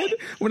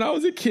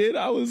a kid,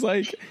 I was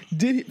like,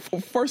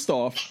 first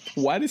off,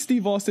 why did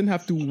Steve Austin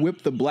have to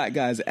whip the black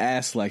guy's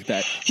ass like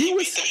that? He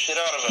beat the shit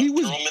out of him.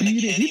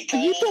 He threw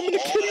him in the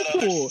kiddie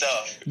pool.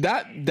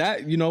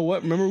 That you know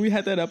what? Remember we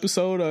had that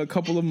episode a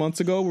couple of months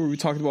ago where we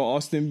talked about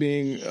Austin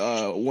being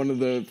one of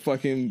the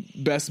fucking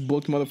best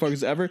booked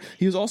motherfuckers ever.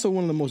 He was also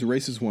one of the most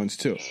racist ones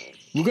too.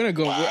 I'm gonna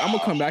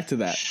come back to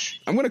that.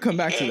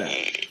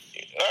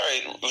 All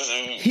right,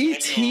 he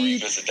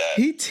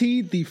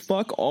teed the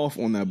fuck off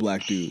on that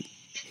black dude.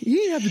 He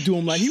didn't have to do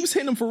him like he was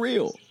hitting him for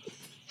real.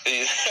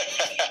 I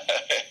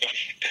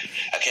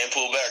can't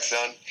pull back,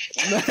 son.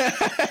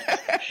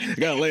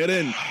 Gotta lay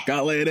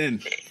it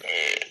in.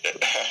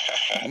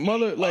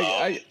 Mother,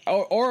 like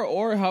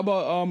or how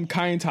about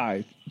Kai and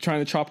Tai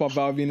trying to chop off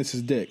Val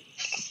Venus's dick?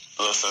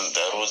 Listen,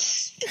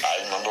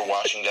 I remember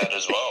watching that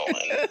as well,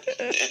 and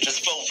it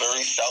just felt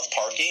very South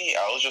Parky.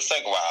 I was just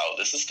like, wow,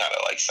 this is kind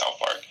of like South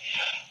Park.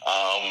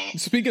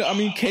 Speaking, I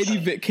mean, Katie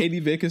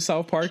Vick is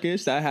South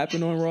Parkish. That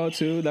happened on Raw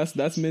too. That's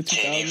mid 2000s.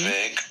 Katie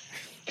Vick,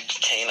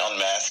 Kane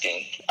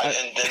unmasking, and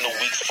then the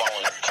weeks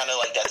following, kind of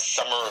like that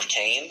Summer of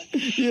Kane.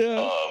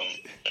 Yeah.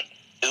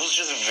 It was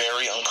just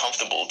very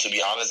uncomfortable, to be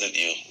honest with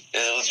you.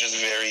 It was just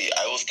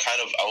I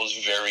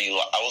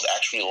was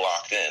actually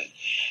locked in,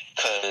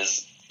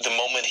 because the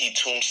moment he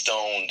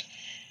tombstoned,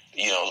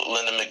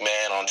 Linda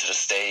McMahon onto the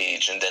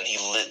stage, and then he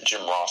lit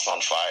Jim Ross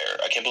on fire.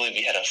 I can't believe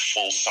he had a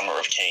full Summer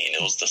of Kane.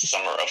 It was the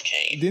Summer of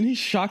Kane. Didn't he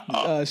shock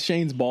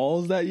Shane's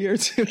balls that year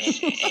too?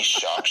 He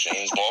shocked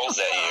Shane's balls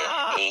that year.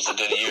 It was a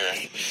good year.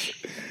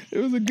 It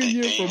was a good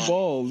year for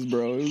balls,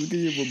 bro. It was a good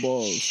year for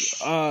balls.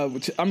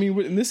 I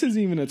mean, this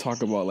isn't even a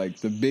talk about like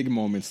the big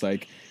moments,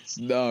 like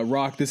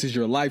Rock, This Is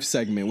Your Life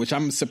segment, which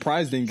I'm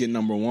surprised didn't get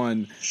number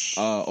one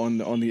on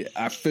the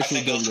official.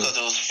 I think it was because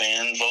it was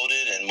fan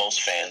voted, and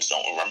most fans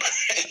don't remember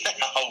it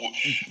now,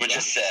 which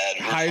is sad.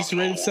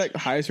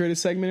 Highest rated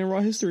segment in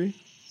Raw history.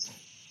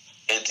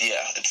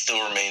 It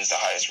still remains the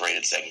highest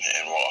rated segment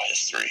in Raw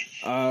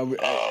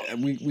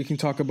history. We can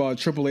talk about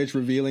Triple H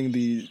revealing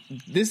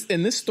this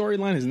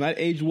storyline has not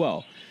aged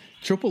well.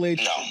 Triple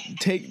H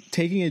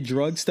taking a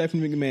drug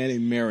Stephanie McMahon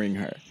and marrying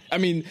her. I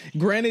mean,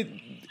 granted,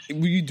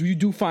 you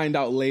do find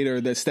out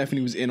later that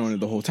Stephanie was in on it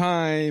the whole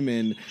time,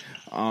 and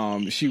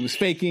she was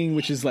faking,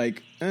 which is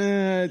like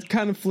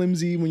kind of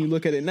flimsy when you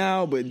look at it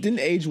now, but it didn't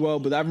age well.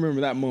 But I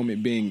remember that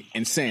moment being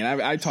insane.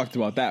 I talked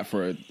about that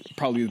for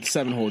probably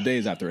 7 whole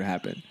days after it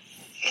happened.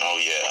 Oh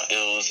yeah,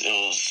 it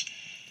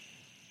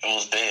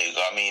was big.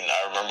 I mean,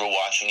 I remember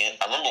watching it.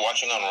 I remember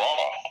watching it on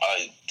Raw.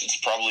 It's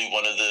probably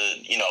one of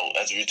the,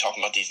 as we were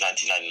talking about these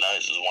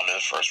 1999s, it was one of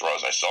the first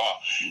Raws I saw,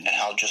 and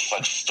how just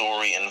like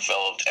story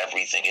enveloped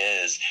everything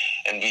is.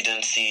 And we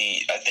didn't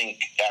see, I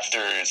think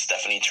after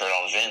Stephanie turned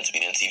on Vince, we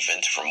didn't see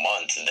Vince for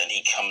months, and then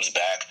he comes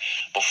back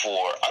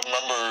before. I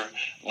remember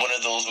one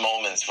of those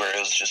moments where it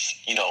was just,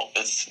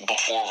 it's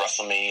before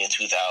WrestleMania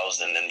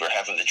 2000, and we're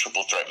having the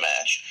triple threat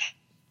match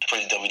for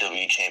the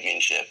WWE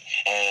Championship,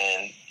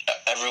 and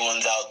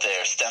everyone's out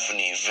there,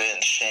 Stephanie,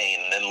 Vince, Shane,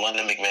 and then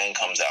Linda McMahon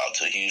comes out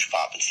to a huge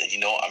pop and said,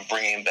 I'm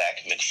bringing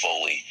back Mick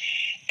Foley.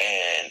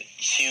 And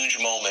huge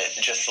moment,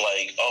 just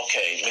like,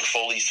 okay, Mick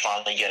Foley's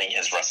finally getting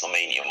his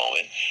WrestleMania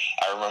moment.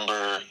 I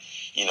remember,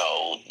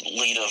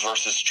 Lita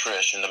versus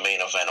Trish in the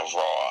main event of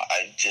Raw.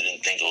 I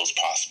didn't think it was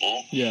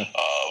possible. Yeah.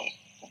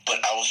 But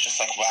I was just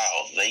like,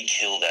 wow, they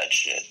killed that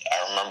shit.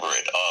 I remember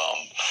it.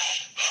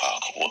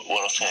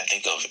 What else can I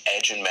think of?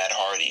 Edge and Matt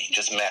Hardy.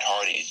 Just Matt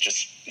Hardy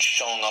just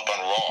showing up on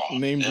Raw.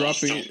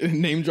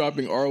 Name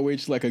dropping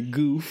ROH like a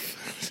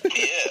goof.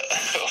 Yeah.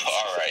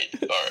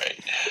 All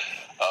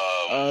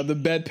right. The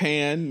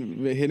bedpan,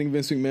 hitting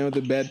Vince McMahon with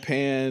the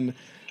bedpan.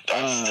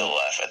 I still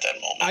laugh at that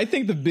moment. I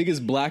think the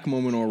biggest black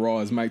moment on Raw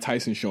is Mike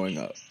Tyson showing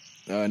up,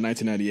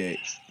 1998.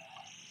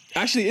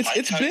 Actually,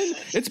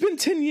 it's been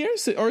 10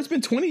 years, or it's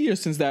been 20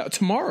 years since that.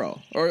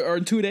 Tomorrow, or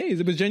 2 days.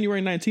 It was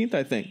January 19th,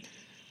 I think.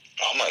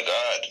 Oh my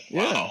God!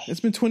 Yeah, wow.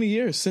 It's been 20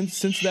 years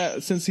since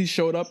he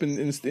showed up,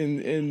 and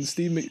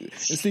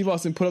Steve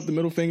Austin put up the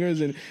middle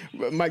fingers, and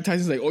Mike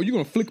Tyson's like, "Oh, you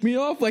gonna flick me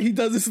off?" Like he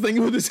does this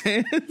thing with his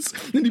hands,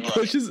 and he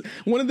pushes.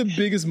 One of the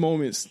biggest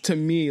moments to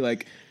me,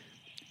 like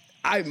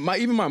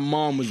even my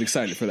mom was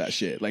excited for that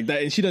shit, like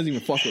that, and she doesn't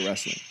even fuck with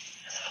wrestling.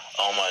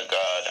 Oh my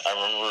God! I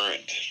remember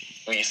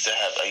I used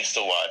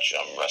to watch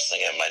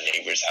wrestling at my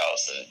neighbor's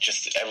house, and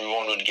just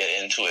everyone would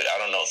get into it. I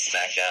don't know,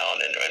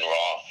 SmackDown and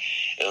Raw.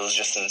 It was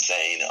just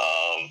insane.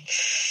 I'm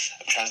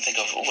trying to think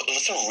of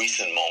what's a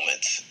recent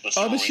moment.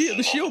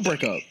 The Shield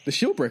breakup. The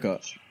Shield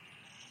breakup.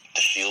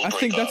 I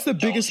think that's the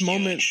biggest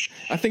moment.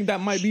 I think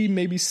that might be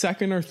maybe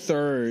second or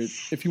third,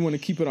 if you want to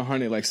keep it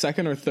 100, like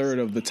second or third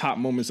of the top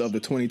moments of the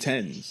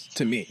 2010s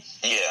to me.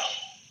 Yeah,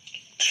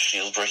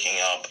 Shield breaking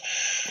up.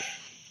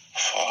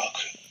 Fuck.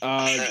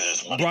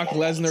 Brock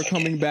Lesnar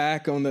coming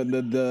back on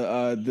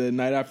the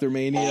night after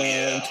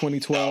Mania in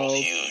 2012. That was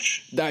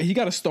huge. He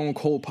got a Stone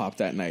Cold pop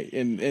that night,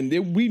 and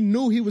we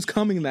knew he was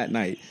coming that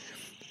night,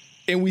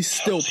 and we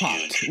still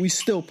popped. Huge. We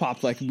still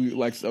popped like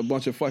a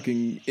bunch of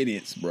fucking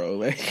idiots, bro.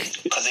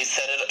 Because they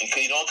set it up.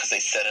 Because they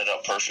set it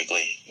up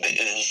perfectly.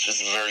 It was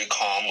just very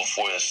calm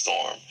before the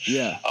storm.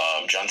 Yeah.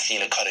 John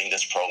Cena cutting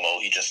this promo.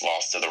 He just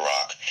lost to The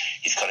Rock.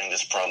 He's cutting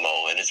this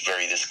promo, and it's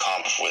this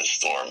calm before the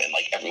storm, and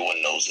like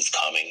everyone knows it's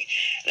coming,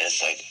 and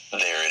it's like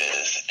there it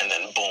is, and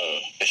then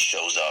boom, it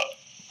shows up.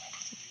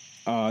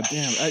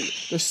 Damn!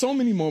 There's so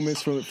many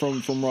moments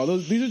from Raw.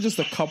 These are just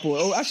a couple.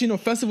 Oh, actually, no.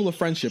 Festival of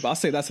Friendship. I'll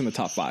say that's in the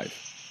top 5.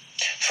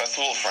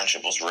 Festival of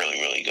Friendship was really,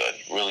 really good.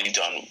 Really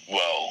done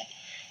well.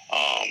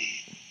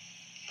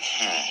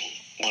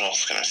 What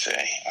else can I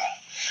say?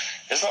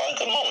 There's a lot of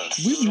good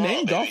moments. We've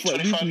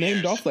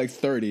named off like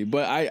 30,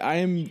 but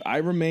I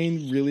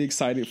remain really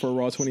excited for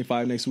Raw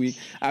 25 next week.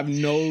 I have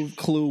no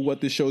clue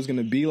what the show is going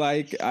to be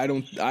like.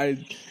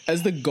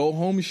 As the go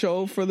home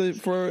show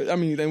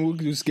then we'll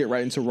just get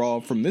right into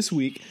Raw from this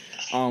week.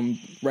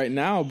 right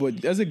now.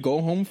 But as it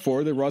go home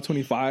for the Raw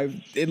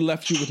 25, it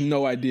left you with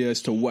no idea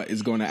as to what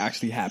is going to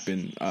actually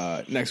happen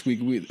next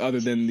week, other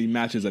than the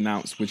matches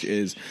announced, which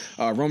is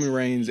Roman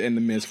Reigns and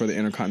The Miz for the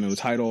Intercontinental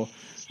title.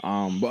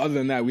 But other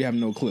than that, we have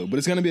no clue. But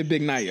it's going to be a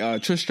big night.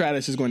 Trish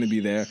Stratus is going to be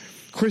there.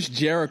 Chris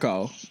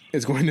Jericho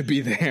is going to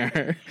be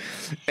there,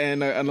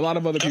 and a lot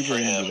of other people are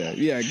going to be there.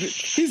 Yeah,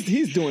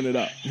 he's doing it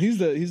up. He's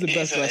the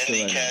best wrestler.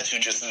 He's an indie cat who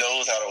just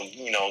knows how to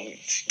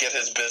get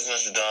his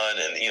business done,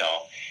 and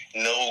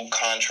no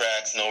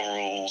contracts, no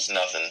rules,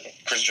 nothing.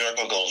 Chris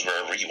Jericho goes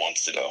wherever he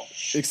wants to go,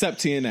 except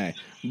TNA.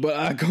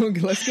 But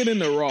let's get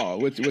into Raw,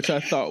 which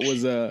I thought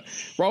was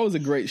Raw was a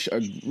great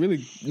show.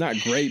 Really not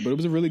great, but it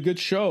was a really good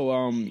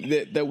show.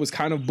 That was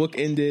kind of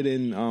bookended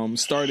and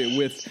started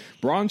with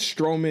Braun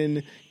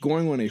Strowman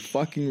going on a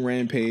fucking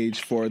rampage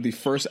for the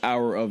first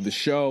hour of the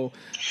show.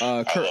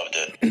 I loved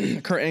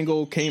it. Kurt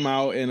Angle came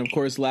out, and of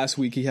course last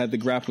week he had the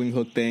grappling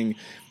hook thing.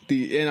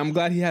 And I'm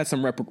glad he had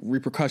some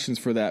repercussions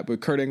for that. But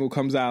Kurt Angle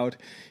comes out,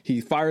 he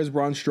fires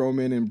Braun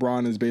Strowman, and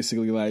Braun is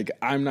basically like,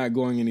 I'm not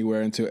going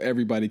anywhere until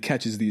everybody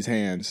catches these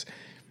hands.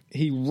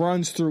 He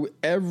runs through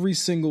every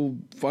single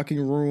fucking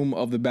room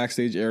of the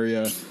backstage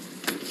area.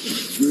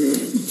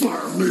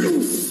 Fire me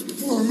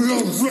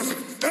up.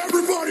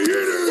 Everybody in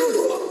here!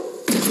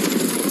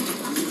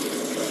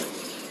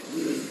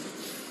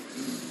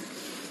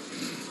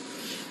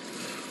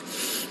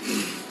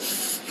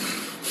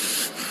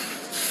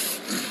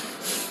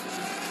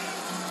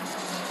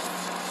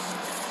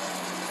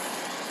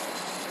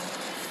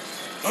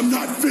 I'm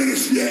not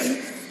finished yet.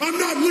 I'm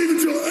not leaving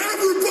till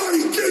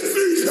everybody gets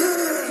these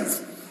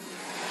hands.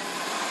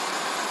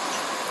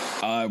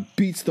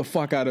 Beats the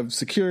fuck out of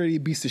security,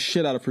 beats the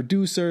shit out of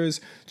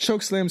producers,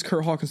 chokeslams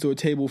Kurt Hawkins to a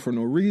table for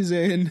no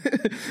reason,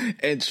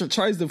 and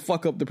tries to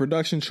fuck up the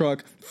production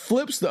truck,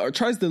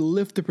 tries to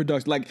lift the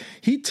production. Like,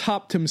 he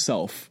topped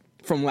himself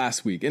from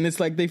last week. And it's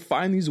like they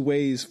find these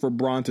ways for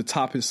Braun to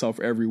top himself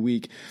every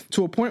week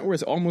to a point where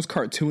it's almost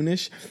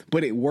cartoonish,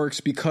 but it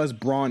works because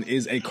Braun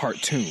is a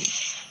cartoon.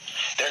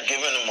 They're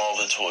giving him all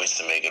the toys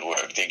to make it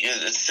work.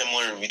 It's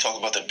similar. We talk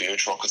about the beer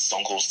truck with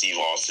Stone Cold Steve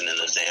Austin and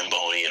the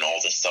Zamboni and all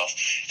this stuff.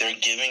 They're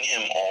giving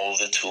him all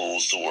the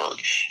tools to work,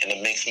 and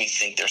it makes me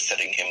think they're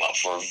setting him up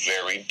for a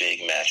very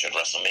big match at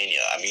WrestleMania.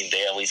 I mean,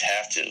 they at least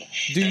have to.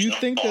 There's no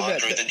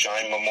Andre the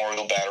Giant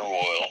Memorial Battle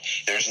Royal.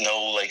 There's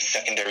no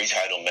secondary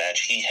title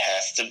match. He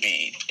has to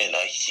be in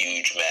a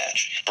huge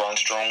match. Braun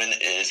Strowman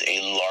is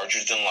a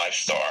larger-than-life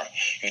star.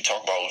 You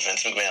talk about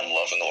Vince McMahon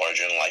loving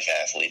larger-than-life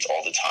athletes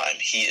all the time.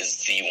 He is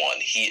the one.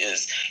 He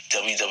is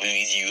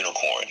WWE's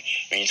unicorn.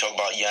 When you talk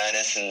about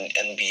Giannis and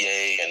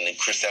NBA and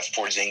Kristaps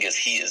Porzingis,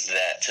 he is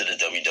that to the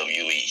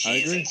WWE.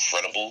 He is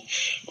incredible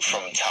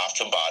from top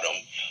to bottom.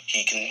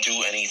 He can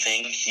do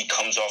anything. He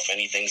comes off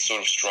anything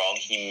sort of strong.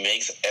 He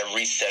makes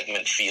every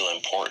segment feel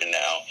important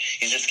now.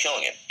 He's just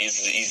killing it.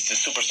 He's the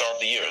superstar of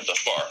the year thus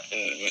far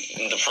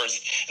in the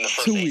first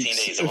 18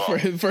 days of Raw.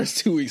 The first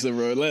 2 weeks of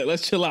Raw.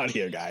 Let's chill out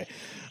here, guy.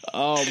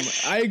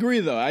 I agree,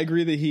 though. I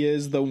agree that he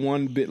is the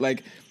one bit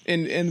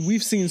And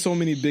we've seen so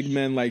many big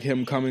men like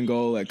him come and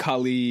go, like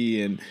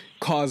Khali and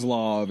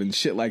Kozlov and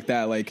shit like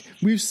that. Like,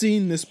 we've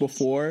seen this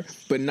before,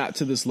 but not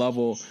to this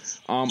level.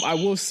 I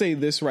will say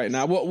this right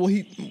now.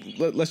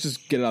 Let's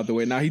just get it out of the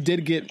way. Now, he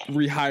did get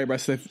rehired by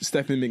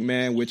Stephanie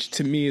McMahon, which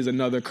to me is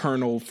another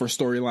kernel for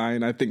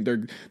storyline. I think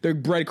they're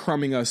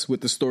breadcrumbing us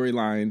with the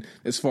storyline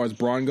as far as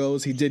Braun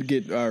goes. He did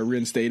get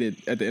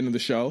reinstated at the end of the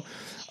show.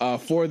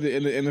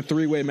 In the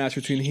three-way match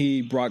between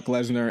he, Brock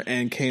Lesnar,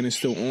 and Kane is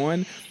still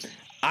on.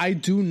 I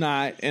do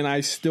not, and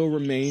I still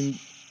remain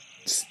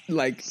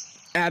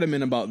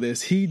adamant about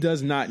this. He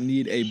does not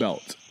need a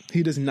belt.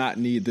 He does not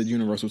need the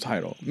Universal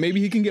title. Maybe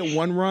he can get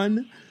one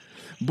run,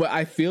 but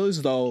I feel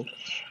as though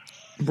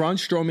Braun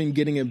Strowman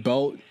getting a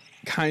belt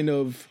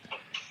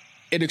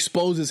it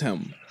exposes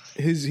him.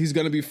 He's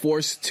going to be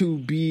forced to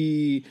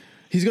be.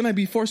 He's going to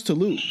be forced to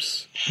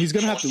lose. He's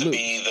going to have to lose.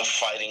 Be the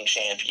fighting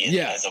champion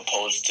as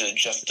opposed to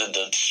just the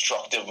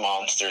destructive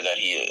monster that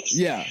he is.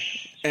 Yeah.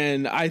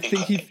 And I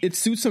think it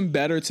suits him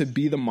better to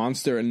be the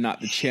monster and not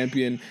the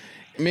champion.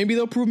 Maybe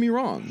they'll prove me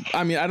wrong.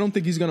 I mean, I don't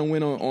think he's going to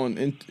win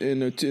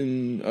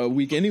in a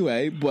week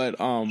anyway, but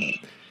I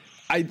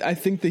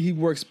think that he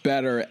works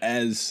better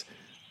as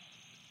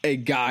a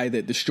guy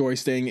that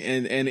destroys things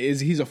and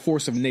he's a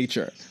force of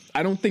nature.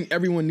 I don't think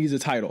everyone needs a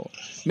title.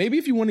 Maybe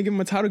if you want to give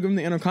him a title, give him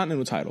the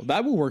Intercontinental title.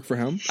 That will work for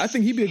him. I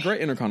think he'd be a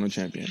great Intercontinental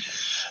champion.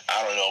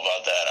 I don't know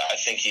about that. I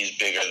think he's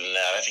bigger than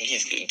that. I think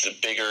he's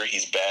bigger,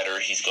 he's better,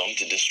 he's going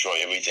to destroy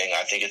everything.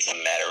 I think it's a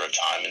matter of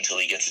time until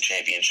he gets a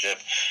championship,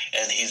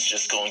 and he's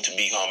just going to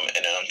become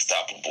an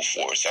unstoppable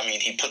force. I mean,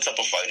 he puts up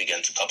a fight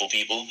against a couple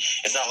people.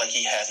 It's not like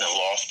he hasn't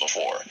lost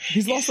before.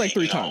 He's lost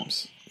three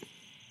times.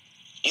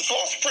 He's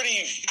lost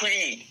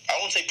pretty. I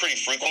wouldn't say pretty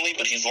frequently,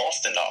 but he's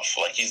lost enough.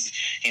 Like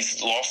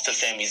he's lost to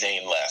Sami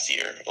Zayn last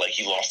year. Like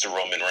he lost to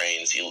Roman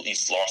Reigns.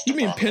 He's lost. You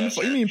mean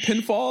pinfall? You mean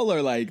pinfall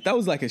or that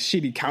was like a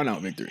shitty count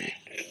out victory?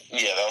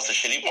 Yeah, that was a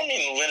shitty. I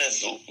mean, win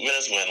is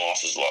win,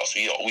 loss is loss.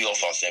 We all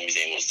thought Sami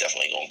Zayn was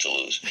definitely going to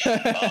lose,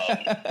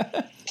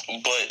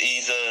 but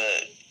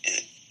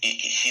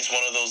he's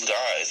one of those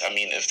guys. I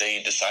mean, if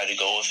they decide to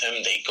go with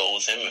him, they go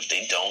with him. If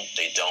they don't,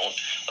 they don't.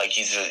 Like,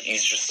 he's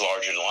just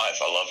larger than life.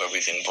 I love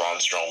everything Braun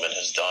Strowman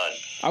has done.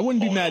 I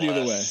wouldn't be mad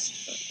either way.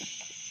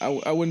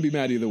 I wouldn't be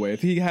mad either way.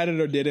 If he had it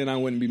or didn't, I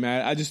wouldn't be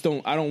mad. I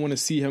don't want to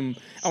see him.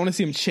 I want to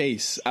see him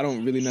chase. I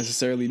don't really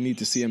necessarily need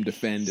to see him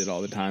defend it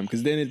all the time,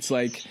 because then it's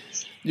like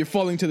you're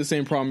falling to the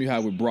same problem you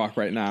have with Brock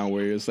right now,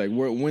 where it's like,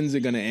 when's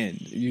it going to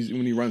end?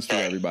 When he runs through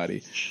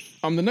everybody.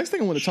 The next thing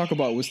I want to talk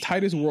about was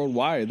Titus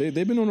Worldwide.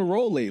 They've been on a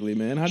roll lately,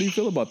 man. How do you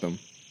feel about them?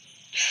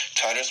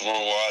 Titus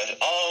Worldwide.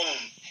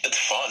 It's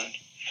fun.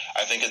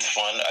 I think it's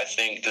fun. I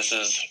think this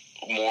is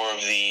more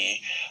of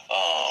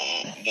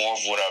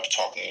what I'm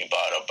talking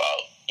about,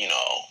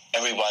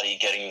 everybody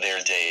getting their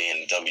day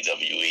in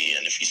WWE,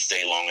 and if you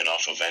stay long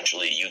enough,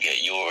 eventually you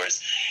get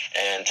yours.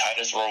 And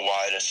Titus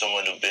Worldwide is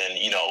someone who've been,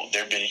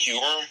 they've been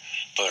humor,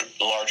 but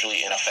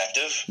largely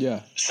ineffective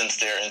since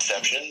their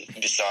inception,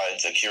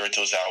 besides Akira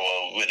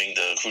Tozawa winning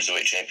the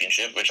Cruiserweight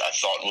Championship, which I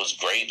thought was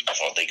great. I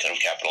thought they could have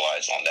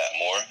capitalized on that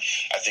more.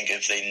 I think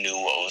if they knew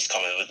what was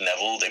coming with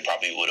Neville, they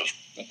probably would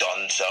have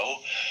done so.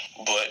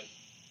 But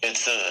I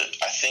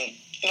think,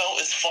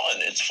 it's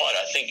fun. It's fun.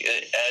 I think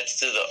it adds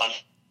to the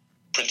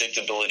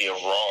unpredictability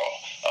of Raw,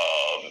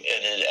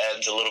 and it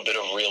adds a little bit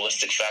of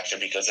realistic factor,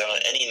 because on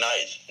any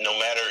night, no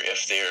matter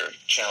if they're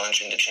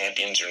challenging the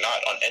champions or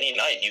not, on any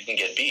night you can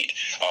get beat.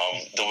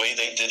 The way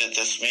they did it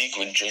this week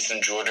with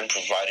Jason Jordan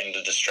providing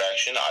the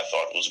distraction, I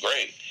thought was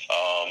great.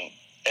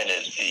 And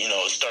it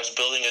starts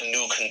building a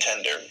new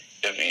contender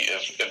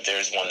if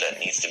there's one that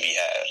needs to be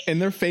had.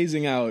 And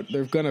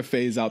they're going to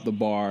phase out the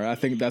bar. I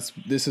think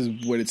this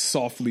is what it's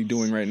softly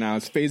doing right now.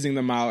 It's phasing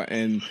them out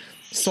and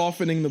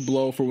softening the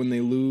blow for when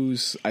they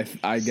lose,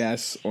 I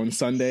guess, on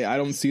Sunday. I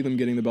don't see them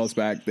getting the belts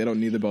back. They don't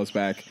need the belts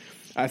back.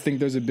 I think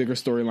there's a bigger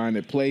storyline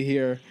at play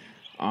here.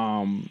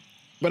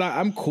 But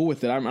I'm cool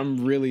with it.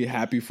 I'm really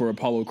happy for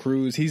Apollo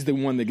Crews. He's the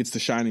one that gets to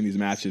shine in these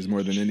matches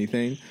more than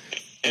anything.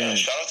 Yeah,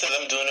 shout out to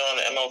them doing it on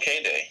the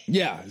MLK Day.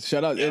 Yeah,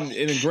 shout out. And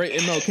a great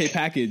MLK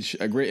package,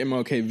 a great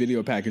MLK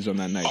video package on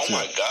that night, too.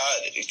 My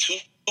God. Two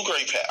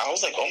great I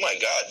was like, oh my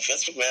God,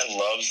 Vince McMahon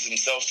loves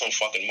himself some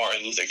fucking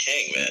Martin Luther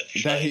King, man.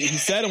 He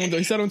said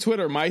on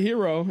Twitter, my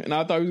hero, and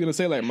I thought he was going to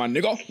say, like, my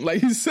nigga.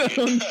 Like he said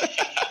on...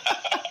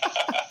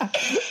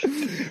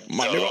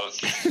 my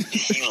nigga.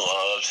 He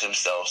loves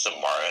himself some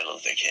Martin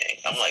Luther King.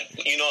 I'm like,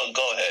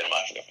 go ahead,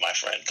 my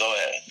friend. Go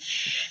ahead.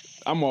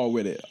 I'm all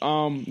with it.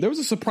 There was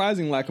a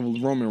surprising lack of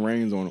Roman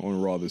Reigns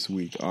on Raw this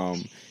week.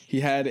 He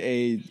had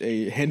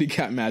a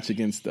handicap match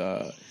against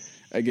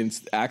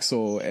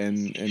Axel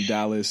and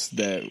Dallas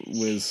that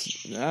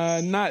was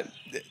not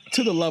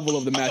to the level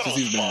of the matches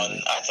he's been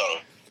having. I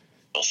thought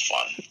it was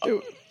fun.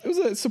 It was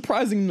a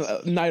surprising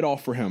night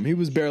off for him. He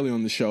was barely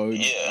on the show.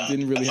 Yeah,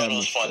 didn't really I thought have it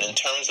was fun in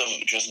terms of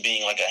just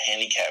being like a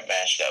handicap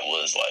match. That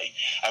was like,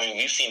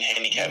 we've seen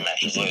handicap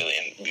matches lately,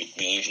 and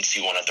we even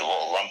see one at the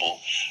Royal Rumble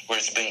where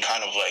it's been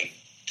kind of like,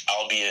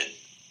 albeit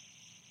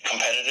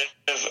competitive,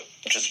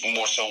 just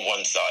more so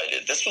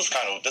one-sided. This was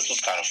kind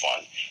of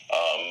fun.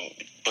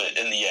 But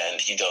in the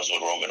end, he does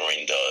what Roman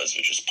Reigns does,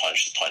 which is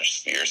punch,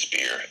 spear,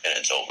 and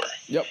it's over.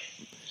 Yep.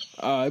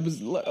 It was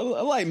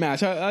a light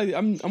match.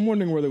 I'm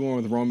wondering where they're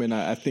going with Roman.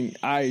 I think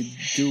I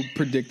do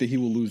predict that he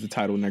will lose the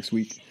title next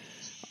week.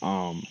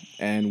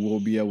 And we'll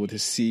be able to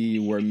see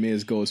where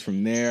Miz goes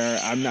from there.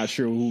 I'm not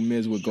sure who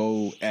Miz would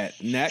go at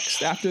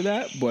next after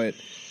that, but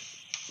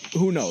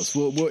who knows?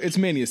 It's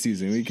Mania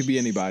season. It could be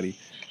anybody.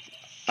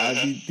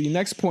 The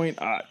next point,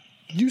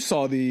 you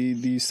saw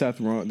the Seth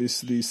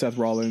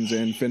Rollins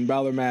and Finn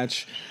Balor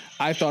match.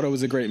 I thought it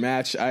was a great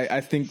match.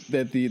 I think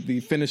that the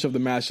finish of the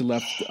match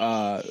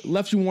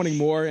left you wanting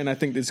more, and I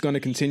think it's going to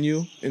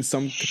continue in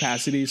some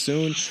capacity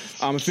soon.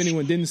 If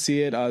anyone didn't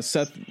see it,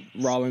 Seth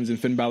Rollins and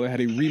Finn Balor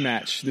had a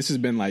rematch. This has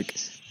been like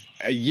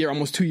a year,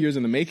 almost 2 years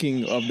in the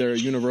making of their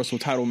Universal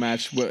title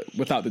match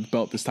without the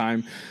belt this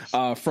time,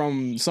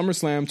 from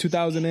SummerSlam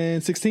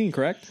 2016,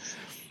 correct?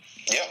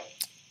 Yeah.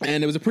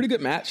 And it was a pretty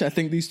good match. I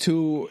think these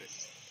two,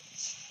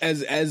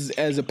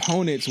 as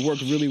opponents,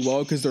 work really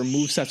well because their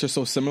movesets are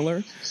so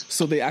similar.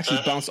 So they actually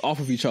bounce off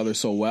of each other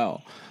so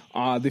well.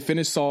 The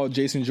finish saw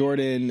Jason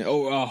Jordan.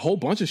 A whole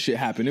bunch of shit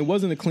happened. It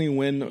wasn't a clean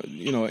win,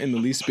 in the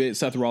least bit.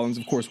 Seth Rollins,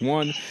 of course,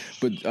 won,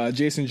 but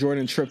Jason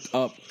Jordan tripped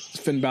up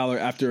Finn Balor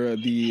after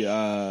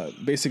the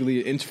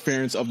basically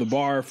interference of the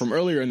bar from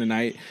earlier in the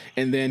night,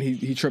 and then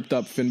he tripped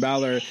up Finn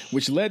Balor,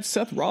 which led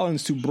Seth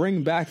Rollins to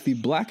bring back the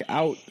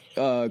blackout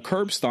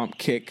curb stomp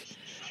kick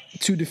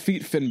to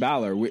defeat Finn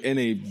Balor in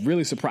a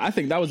really surprise. I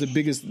think that was the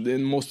biggest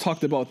and most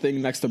talked about thing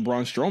next to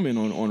Braun Strowman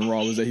on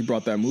Raw, was that he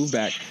brought that move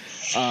back.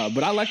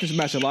 But I liked this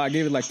match a lot. I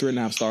gave it like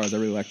 3.5 stars. I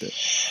really liked it.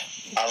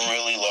 I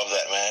really love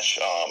that match.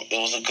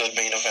 was a good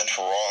main event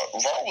for Raw.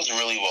 Raw was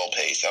really well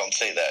paced. I would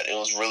say that it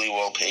was really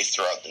well paced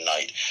throughout the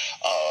night.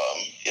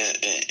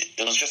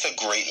 It was just a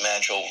great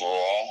match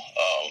overall.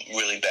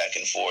 Really back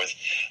and forth.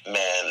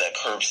 Man, that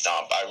curb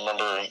stomp. I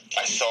remember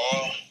I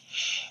saw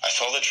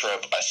the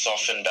trip. I saw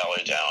Finn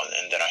Balor down,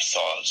 and then I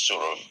saw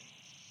sort of,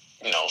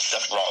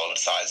 Seth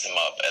Rollins size him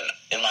up. And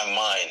in my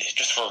mind,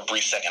 just for a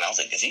brief second, I was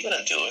like, is he going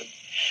to do it?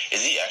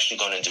 Is he actually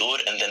going to do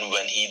it? And then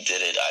when he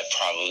did it, I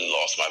probably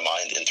lost my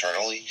mind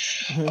internally.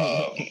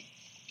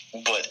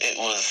 But it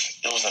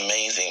was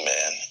amazing,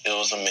 man. It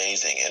was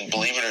amazing. And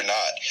believe it or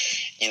not,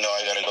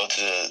 I got to go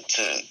to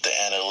the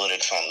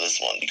analytics on this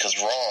one, because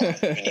Raw,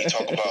 when you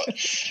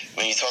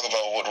talk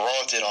about what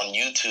Raw did on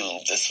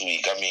YouTube this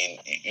week, I mean,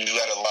 you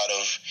got a lot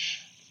of,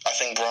 I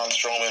think Braun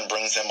Strowman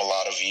brings them a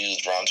lot of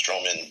views. Braun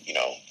Strowman,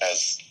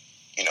 has,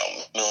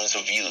 millions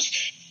of views.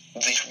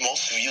 The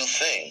most viewed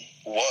thing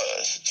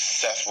was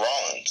Seth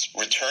Rollins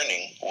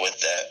returning with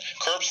that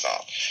curb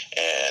stomp.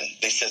 And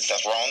they said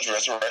Seth Rollins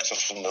resurrects a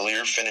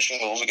familiar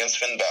finishing move against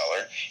Finn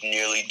Balor.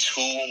 Nearly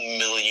 2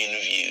 million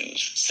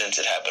views since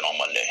it happened on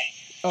Monday.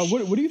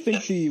 What do you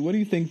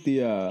think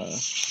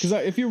because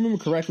if you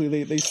remember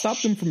correctly, they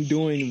stopped him from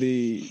doing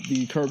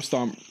the curb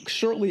stomp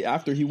shortly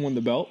after he won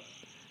the belt.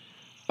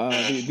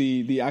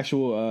 The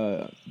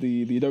actual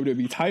the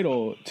WWE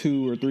title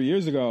 2 or 3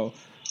 years ago.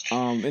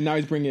 And now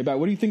he's bringing it back.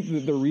 What do you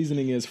think the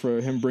reasoning is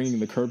for him bringing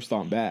the curb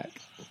stomp back?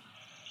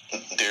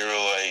 They were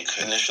like,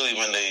 initially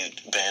when they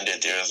banned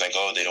it, they was like,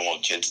 oh, they don't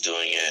want kids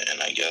doing it.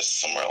 And I guess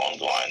somewhere along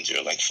the lines, they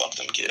were like, fuck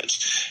them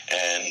kids.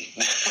 And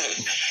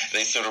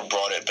they sort of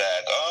brought it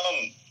back.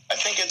 I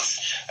think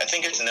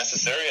it's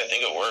necessary. I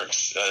think it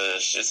works.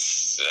 It's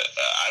just,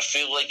 I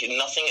feel like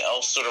nothing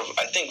else sort of,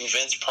 I think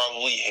Vince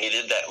probably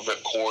hated that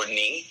ripcord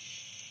knee.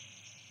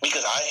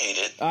 Because I hate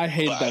it. I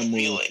hate that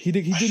move. He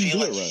didn't do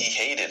it right. He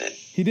hated it.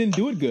 He didn't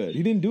do it good.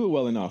 He didn't do it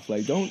well enough.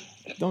 Like, don't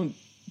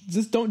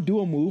do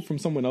a move from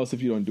someone else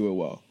if you don't do it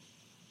well.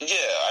 Yeah,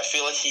 I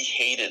feel like he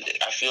hated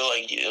it. I feel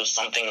like it was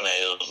something that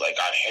it was like,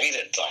 I hate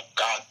it. Like,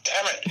 God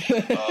damn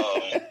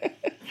it.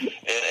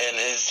 And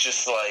it's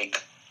just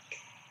like,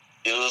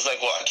 it was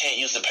like, well, I can't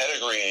use the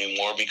pedigree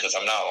anymore because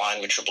I'm not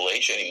aligned with Triple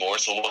H anymore.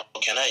 So what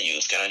can I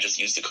use? Can I just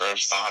use the curb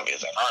stomp?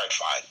 He's like, all right,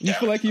 fine. You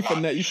feel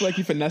like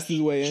he finessed his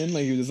way in?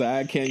 Like he was just like,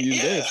 I can't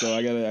use this, so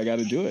I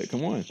gotta do it.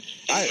 Come on.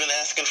 He's been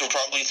asking for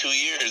probably 2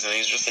 years, and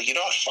he's just like,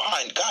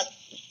 fine. God,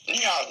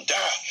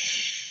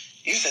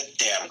 use a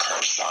damn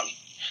curb stomp.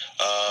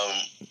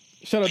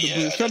 Shout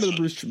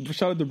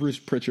out to Bruce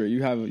Pritchard.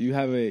 You have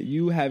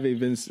a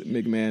Vince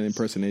McMahon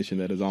impersonation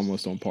that is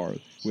almost on par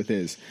with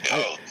his.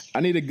 I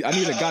need a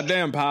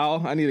goddamn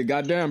pal. I need a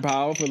goddamn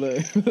pal for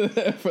the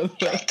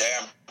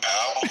goddamn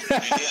pal.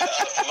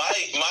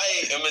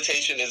 My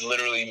imitation is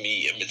literally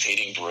me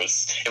imitating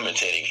Bruce,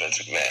 imitating Vince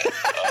McMahon.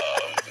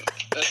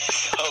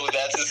 So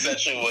that's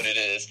essentially what it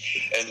is,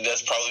 and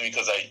that's probably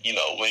because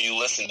when you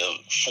listen to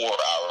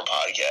 4-hour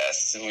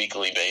podcasts on a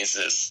weekly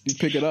basis, you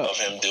pick it up of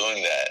him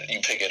doing that. You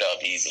pick it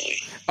up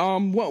easily.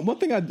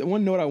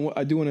 One note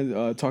I do want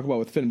to talk about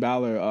with Finn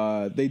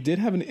Balor. They did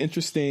have an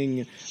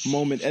interesting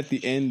moment at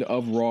the end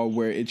of Raw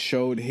where it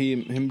showed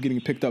him getting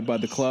picked up by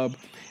the club,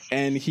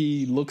 and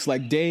he looks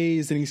like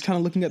dazed, and he's kind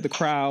of looking at the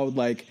crowd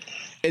like.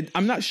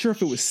 I'm not sure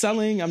if it was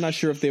selling. I'm not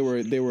sure if they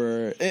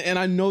were, and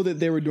I know that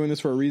they were doing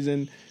this for a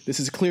reason. This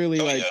is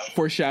clearly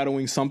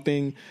foreshadowing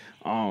something.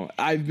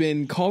 I've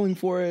been calling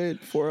for it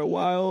for a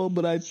while,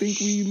 but I think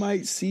we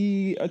might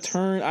see a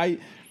turn. I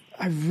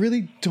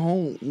really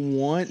don't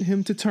want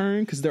him to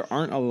turn because there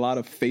aren't a lot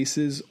of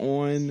faces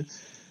on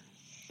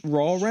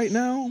Raw right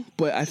now,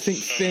 but I think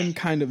Finn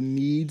kind of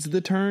needs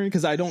the turn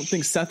because I don't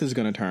think Seth is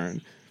going to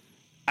turn.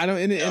 I don't,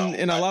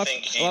 and a lot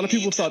of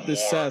people thought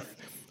this Seth.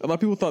 A lot of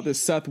people thought that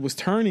Seth was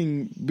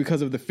turning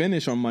because of the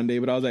finish on Monday,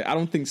 but I was like, I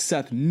don't think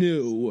Seth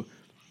knew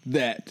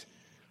that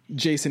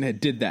Jason had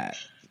did that.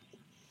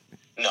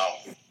 No.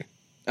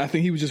 I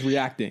think he was just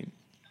reacting.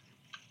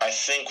 I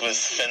think with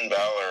Finn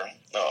Balor,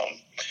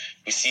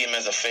 we see him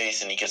as a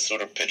face, and he gets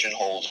sort of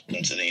pigeonholed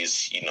into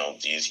these,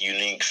 these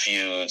unique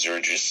feuds or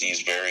just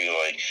these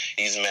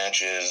these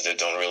matches that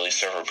don't really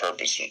serve a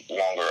purpose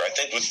longer. I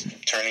think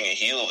with turning a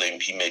heel,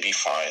 he maybe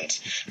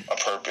finds a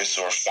purpose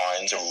or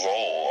finds a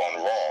role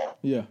on Raw.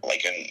 Yeah.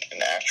 Like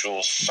an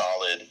actual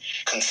solid,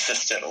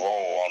 consistent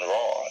role on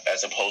Raw,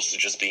 as opposed to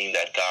just being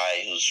that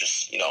guy who's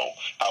just,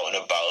 out and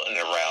about and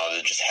around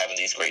and just having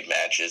these great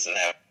matches and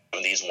having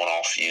these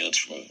one-off feuds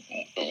from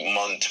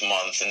month to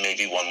month, and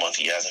maybe 1 month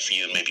he has a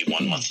feud, maybe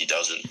 1 month he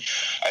doesn't.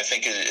 I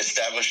think it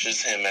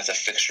establishes him as a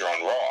fixture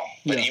on Raw.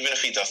 But even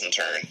if he doesn't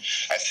turn,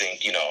 I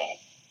think,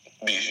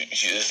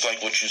 it's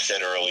like what you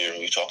said earlier, and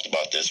we talked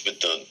about this, with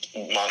the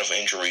amount of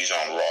injuries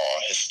on Raw,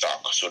 his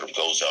stock sort of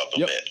goes up a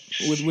bit.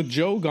 With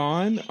Joe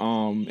gone,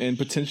 and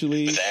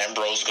potentially with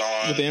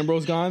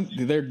Ambrose gone,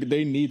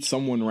 they need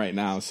someone right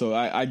now. So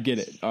I get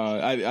it.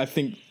 I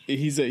think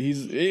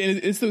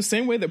It's the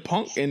same way that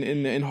Punk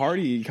and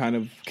Hardy kind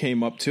of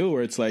came up too,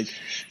 where it's like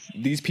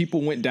these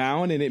people went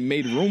down and it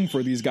made room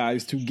for these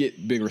guys to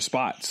get bigger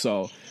spots.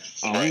 So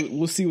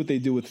we'll see what they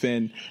do with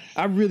Finn.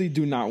 I really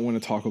do not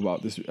want to talk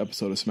about this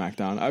episode of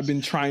SmackDown. I've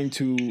been trying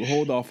to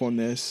hold off on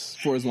this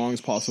for as long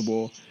as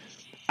possible.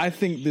 I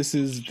think this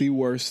is the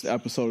worst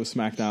episode of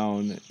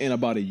SmackDown in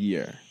about a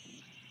year.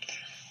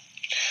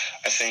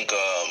 I think,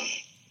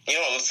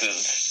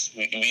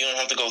 we don't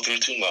have to go through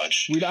too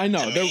much. I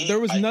know there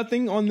was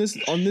nothing on this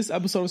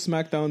episode of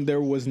SmackDown.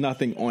 There was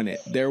nothing on it.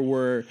 There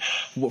were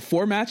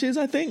 4 matches,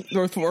 I think,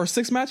 or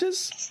 6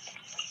 matches.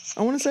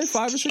 I want to say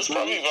 5 or 6 matches.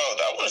 Probably about.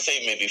 I want to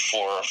say maybe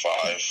 4 or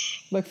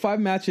 5. Like 5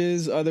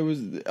 matches. There was,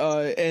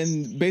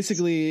 and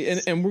basically,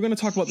 and we're going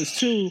to talk about this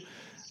too.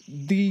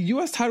 The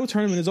U.S. title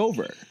tournament is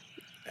over,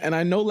 and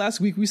I know last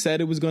week we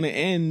said it was going to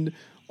end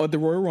at the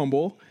Royal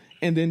Rumble.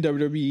 And then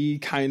WWE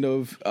kind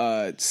of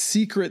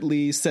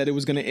secretly said it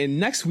was going to end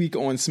next week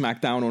on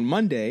SmackDown on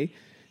Monday.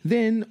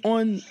 Then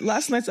on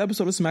last night's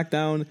episode of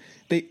SmackDown,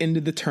 they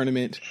ended the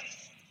tournament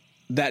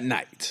that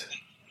night.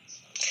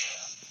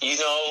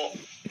 I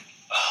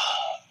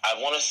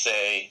want to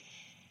say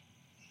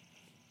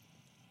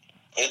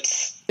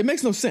it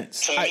makes no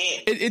sense. To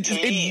me,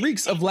 it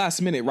reeks of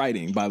last minute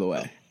writing, by the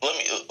way. Let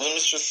me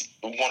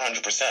just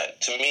 100%.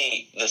 To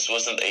me, this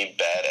wasn't a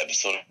bad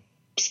episode of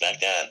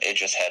SmackDown. It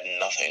just had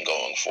nothing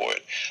going for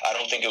it. I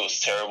don't think it was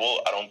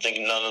terrible. I don't think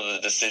none of the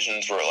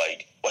decisions were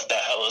like, what the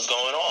hell is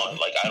going on?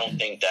 Like, I don't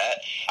think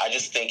that. I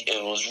just think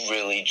it was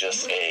really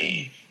just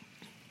a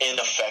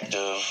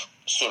ineffective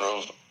sort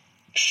of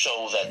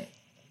show that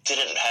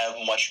didn't have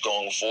much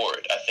going for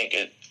it. I think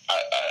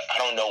I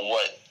don't know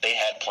what they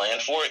had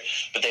planned for it,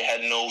 but they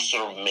had no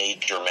sort of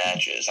major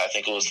matches. I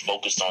think it was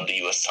focused on the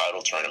U.S.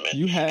 title tournament.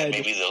 And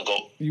maybe they'll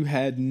go. You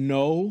had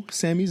no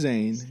Sami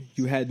Zayn.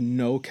 You had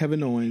no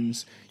Kevin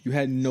Owens. You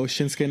had no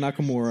Shinsuke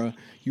Nakamura.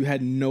 You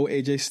had no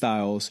AJ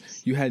Styles.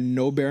 You had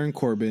no Baron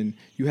Corbin.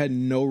 You had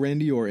no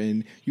Randy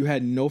Orton. You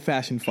had no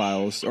Fashion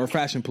Files or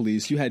Fashion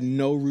Police. You had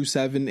no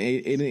Rusev and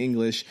Aiden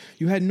English.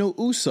 You had no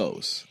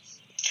Usos.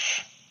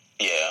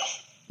 Yeah.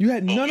 You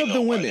had none of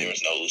the women. There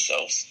was no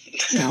Usos.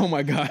 Oh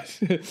my God.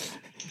 They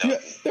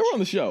were on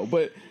the show,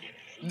 but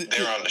they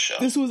were on the show.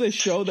 This was a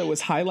show that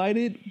was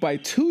highlighted by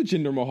 2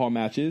 Jinder Mahal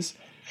matches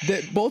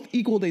that both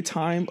equaled a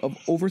time of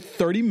over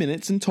 30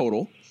 minutes in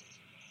total.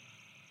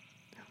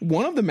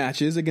 One of the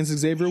matches against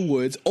Xavier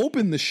Woods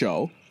opened the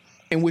show,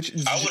 in which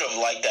I would have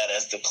liked that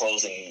as the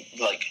closing.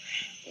 Like,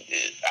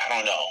 I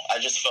don't know. I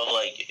just felt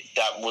like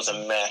that was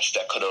a match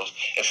that could have,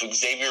 if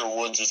Xavier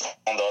Woods was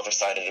on the other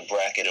side of the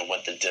bracket and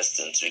went the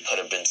distance, it could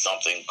have been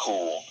something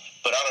cool.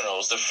 But I don't know. It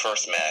was the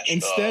first match.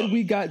 Instead,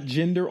 we got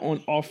Jinder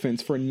on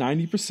offense for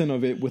 90%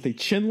 of it with a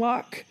chin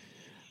lock,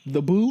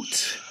 the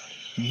boot,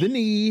 the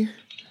knee,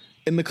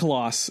 and the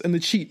Colossus, and the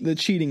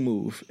cheating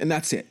move. And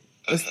that's it.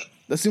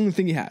 That's the only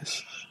thing he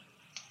has.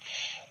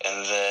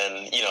 And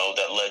then,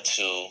 that led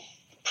to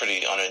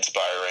pretty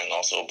uninspiring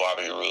also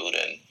Bobby Roode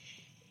and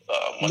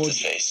what's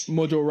his face?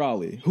 Mojo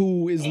Rawley,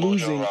 who's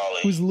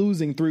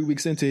losing 3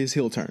 weeks into his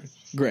heel turn.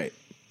 Great.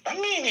 I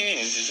mean,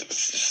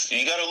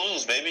 you got to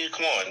lose, baby.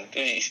 Come on.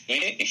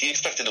 He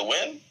expected to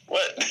win?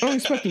 What? I don't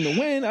expect him to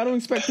win. I don't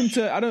expect him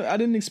to. I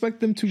didn't expect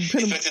them to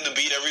pin him. Expected to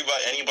beat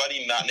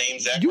anybody not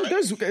named Zach.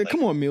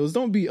 Come on, Mills.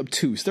 Don't be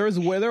obtuse. There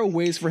are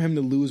ways for him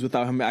to lose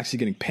without him actually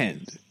getting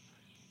pinned.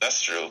 That's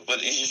true,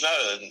 but he's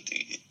a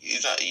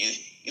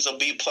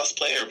B+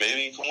 player,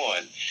 baby. Come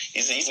on,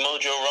 he's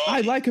Mojo Rawley.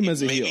 I like him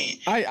as a heel.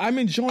 I'm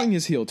enjoying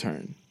his heel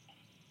turn.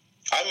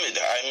 I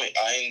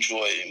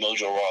enjoy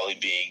Mojo Rawley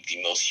being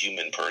the most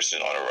human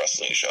person on a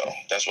wrestling show.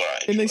 That's what I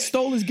enjoy. And they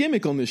stole his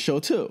gimmick on this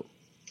show too.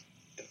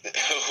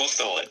 Who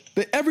stole it?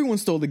 Everyone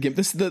stole the gimmick.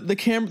 The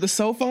camera, the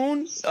cell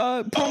phone promos.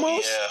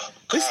 Oh, yeah.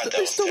 God,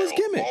 they stole his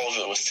gimmick. All of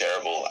it was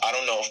terrible. I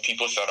don't know if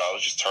people thought I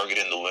was just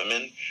targeting the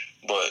women,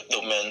 but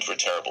the men's were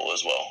terrible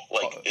as well.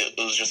 Like, it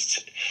was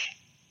just...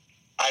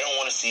 I don't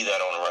want to see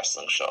that on a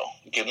wrestling show.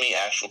 Give me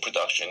actual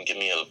production. Give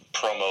me a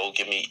promo.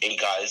 Give me 8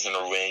 guys in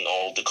a ring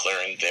all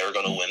declaring they're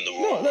going to win the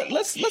Royal Rumble.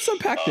 Let's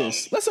unpack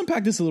this. Let's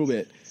unpack this a little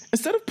bit.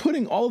 Instead of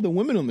putting all of the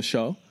women on the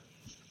show,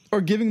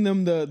 or giving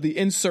them the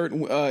insert,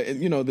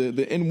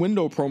 the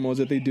in-window promos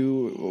that they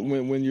do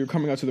when you're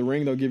coming out to the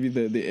ring, they'll give you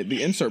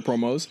the insert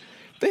promos.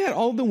 They had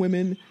all of the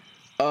women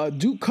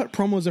do cut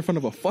promos in front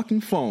of a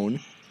fucking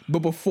phone, but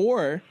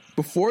before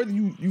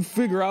you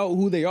figure out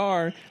who they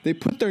are, they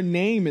put their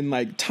name in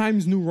like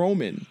Times New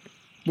Roman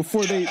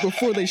before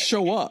they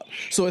show up.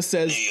 So it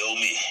says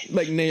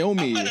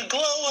Naomi. I'm gonna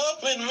glow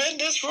up and win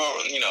this roar,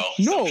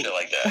 no, shit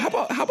like that. How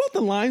about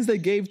the lines they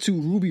gave to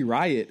Ruby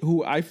Riott,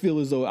 who I feel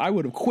as though I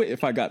would have quit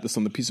if I got this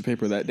on the piece of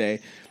paper that day.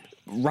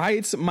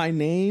 Riot's my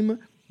name,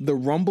 the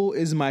Rumble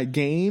is my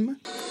game.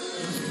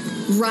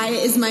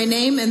 Riot is my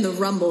name and the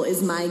Rumble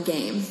is my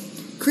game.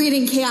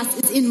 Creating chaos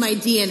is in my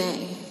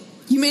DNA.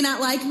 You may not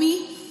like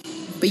me,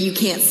 but you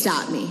can't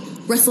stop me.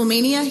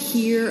 WrestleMania,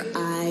 here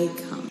I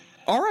come.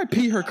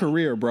 R.I.P. her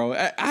career, bro.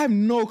 I have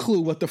no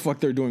clue what the fuck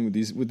they're doing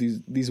with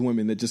these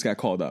women that just got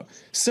called up.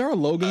 Sarah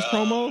Logan's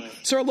promo.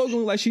 Sarah Logan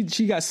looked like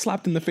she got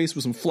slapped in the face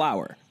with some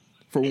flour,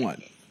 for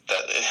one.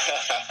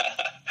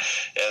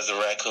 As a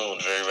raccoon,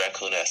 very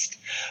raccoon-esque.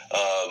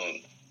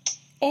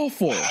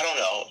 Awful. I don't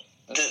know.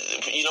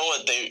 You know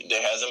what?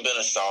 There hasn't been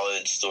a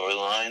solid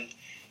storyline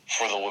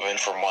for the women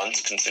for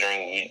months,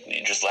 considering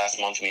just last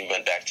month we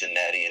went back to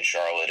Natty and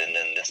Charlotte, and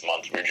then this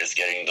month we're just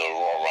getting the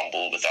Royal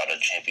Rumble without a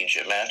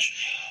championship match.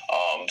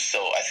 So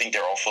I think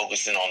they're all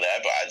focusing on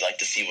that, but I'd like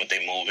to see what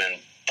they move in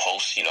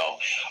post,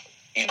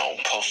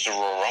 post the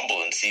Royal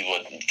Rumble and see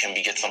what can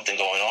we get something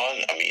going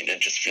on. I mean, it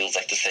just feels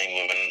like the same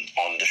women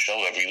on the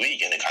show every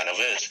week, and it kind of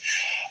is.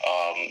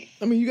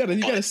 I mean, you got a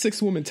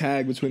 6-woman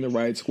tag between the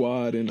Riot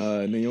Squad and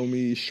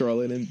Naomi,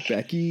 Charlotte, and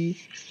Becky.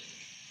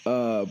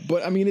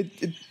 But I mean,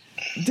 it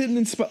didn't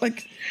inspire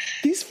like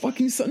these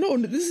fucking.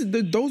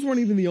 Those weren't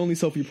even the only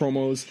selfie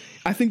promos.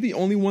 I think the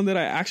only one that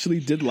I actually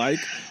did like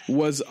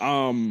was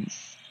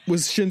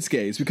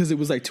Shinsuke's, because it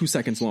was like 2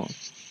 seconds long.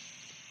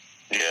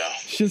 Yeah,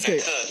 Shinsuke.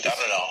 I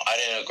don't know. I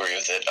didn't agree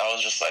with it. I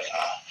was just like,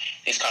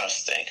 these kind of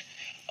stink.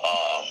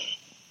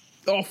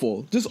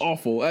 Awful, just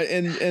awful.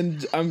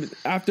 And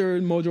after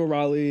Mojo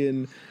Rawley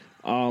and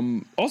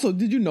also,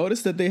 did you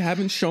notice that they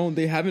haven't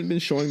been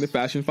showing the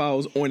Fashion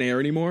Files on air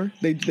anymore?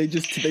 They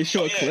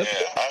show a clip.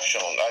 Yeah,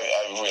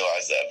 I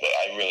realized that, but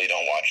I really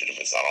don't watch it if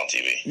it's not on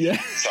TV. Yeah.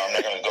 So I'm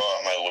not gonna go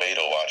out my way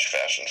to watch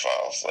Fashion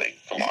Files. Like,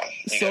 come on,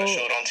 you gotta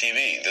show it on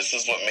TV. This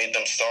is what made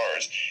them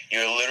stars.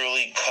 You're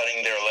literally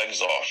cutting their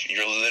legs off.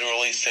 You're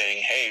literally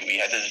saying, "Hey, we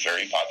had this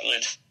very popular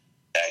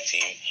tag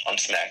team on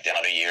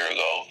SmackDown a year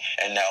ago,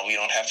 and now we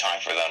don't have time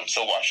for them.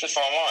 So watch this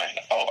online."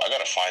 Oh, I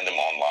gotta find them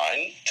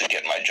online to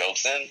get my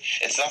jokes in.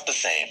 It's not the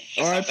same.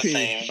 It's not the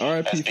same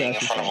as being in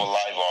front of a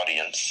live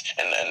audience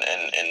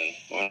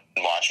and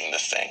watching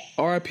this thing.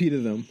 R.I.P. to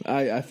them.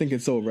 I think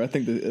it's over. I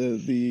think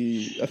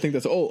I think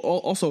that's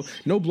also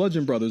no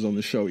Bludgeon Brothers on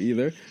the show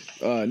either.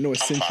 No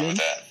Ascension.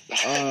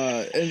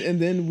 And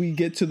then we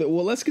get to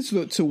let's get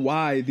to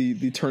why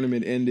the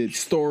tournament ended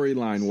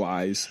storyline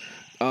wise.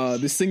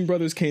 The Singh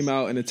brothers came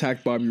out and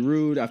attacked Bobby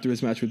Roode after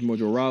his match with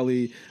Mojo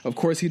Rawley. Of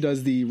course, he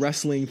does the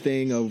wrestling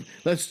thing of,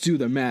 let's do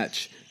the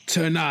match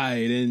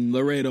tonight in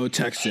Laredo,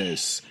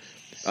 Texas.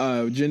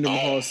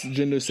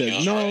 Jinder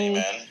says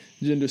no.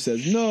 Jinder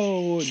says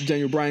no.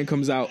 Daniel Bryan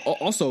comes out.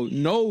 Also,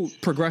 no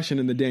progression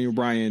in the Daniel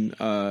Bryan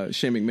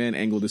Shane McMahon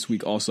angle this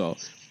week also.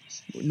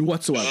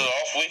 Whatsoever. This is an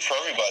off week for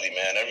everybody,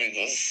 man.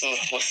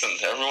 Listen,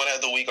 everyone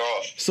had the week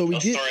off. So we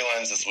get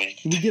storylines this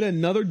week. We get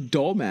another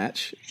dull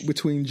match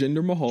between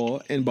Jinder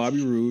Mahal and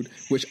Bobby Roode,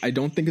 which I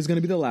don't think is going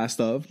to be the last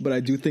of, but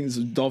I do think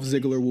Dolph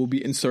Ziggler will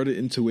be inserted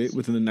into it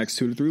within the next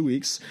 2 to 3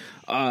 weeks,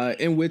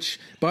 in which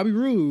Bobby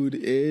Roode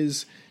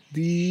is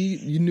the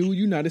new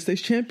United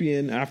States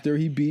champion after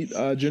he beat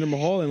Jinder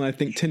Mahal in, I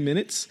think, 10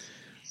 minutes.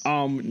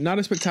 Not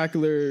a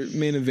spectacular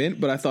main event,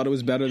 but I thought it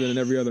was better than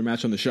every other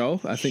match on the show.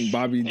 I think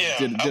Bobby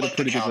did a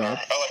pretty good job. I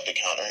like the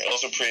counter. It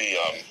was a pretty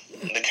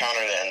the counter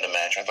to end the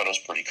match. I thought it was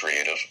pretty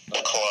creative.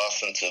 The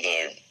Colossus into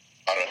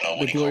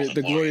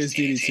the glorious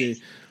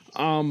DDT.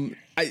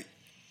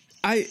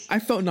 I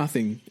felt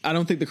nothing. I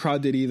don't think the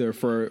crowd did either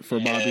for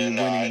Bobby winning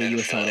the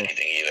U.S. title.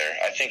 Anything either.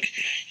 I think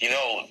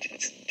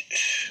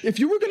if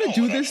you were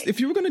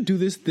gonna do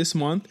this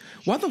month,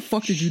 why the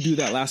fuck did you do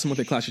that last month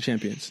at Clash of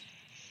Champions?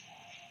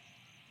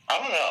 I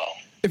don't know.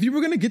 If you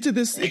were going to get to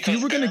this,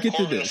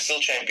 still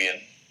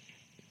champion.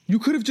 You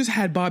could have just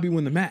had Bobby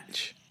win the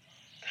match.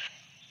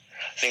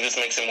 I think this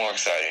makes it more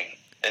exciting,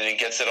 and it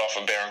gets it off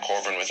of Baron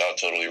Corbin without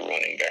totally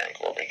ruining Baron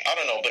Corbin. I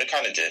don't know, but it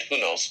kind of did. Who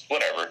knows?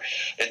 Whatever.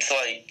 It's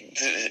like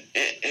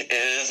it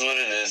is what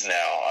it is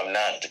now. I'm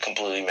not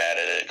completely mad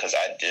at it because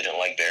I didn't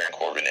like Baron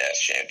Corbin as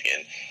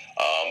champion.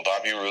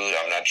 Bobby Roode,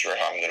 I'm not sure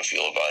how I'm going to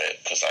feel about it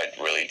because I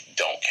really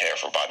don't care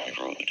for Bobby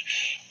Roode.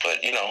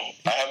 But I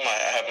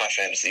have my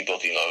fantasy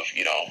booking of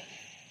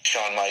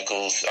Shawn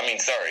Michaels.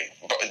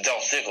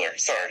 Dolph Ziggler.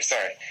 Sorry,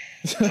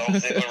 Dolph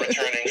Ziggler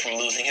returning from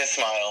losing his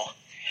smile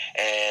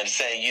and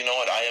saying, "You know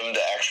what? I am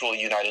the actual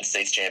United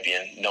States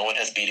champion. No one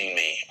has beaten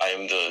me. I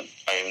am the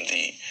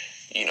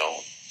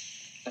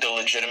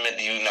legitimate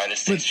United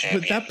States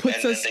champion." But that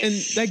puts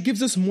that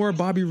gives us more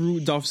Bobby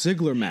Roode, Dolph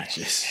Ziggler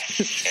matches.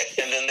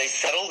 And then they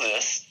settle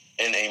this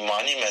in a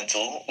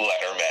monumental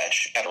ladder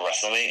match at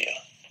WrestleMania,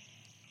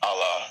 a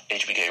la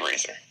HBK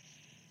Razor.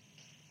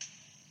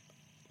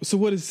 So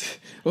what is?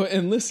 Well,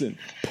 and listen,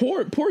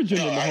 poor Jinder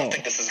Mahal. I don't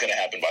think this is going to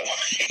happen. By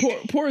the way,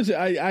 poor.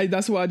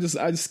 That's why I just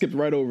skipped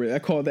right over it. I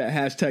call that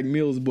hashtag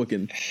Meals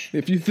booking.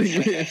 If you think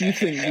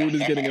Roode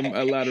is getting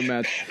a ladder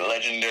match,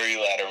 legendary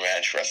ladder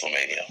match,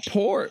 WrestleMania.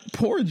 Poor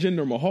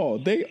Jinder Mahal.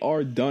 They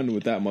are done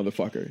with that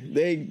motherfucker.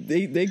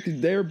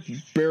 They're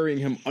burying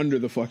him under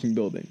the fucking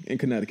building in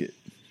Connecticut.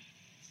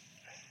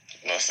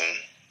 Listen,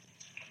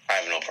 I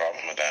have no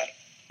problem with that.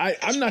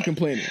 I'm not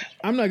complaining.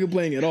 I'm not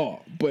complaining at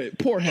all. But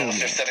poor him.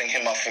 They're setting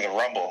him up for the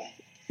Rumble.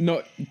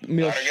 No,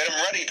 Mills. Gotta get him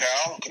ready,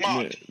 pal. Come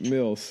on.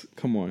 Mills,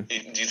 come on.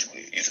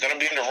 He's gonna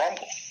be in the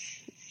Rumble.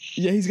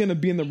 Yeah, he's gonna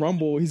be in the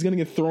Rumble. He's gonna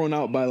get thrown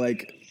out by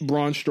like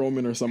Braun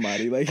Strowman or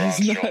somebody. Like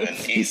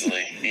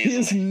Easily. He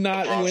is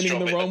not winning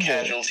the Rumble. The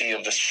casualty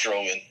of the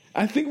Strowman.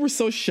 I think we're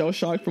so shell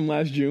shocked from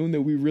last June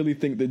that we really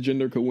think that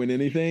Jinder could win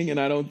anything, and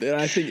I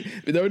think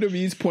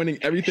WWE's pointing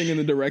everything in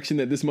the direction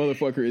that this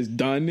motherfucker is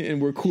done, and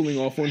we're cooling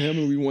off on him,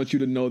 and we want you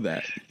to know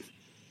that.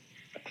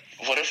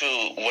 What if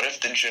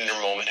the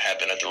Jinder moment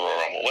happened at the Royal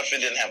Rumble? What if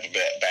it didn't have a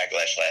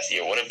backlash last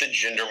year? What if the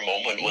Jinder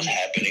moment was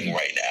happening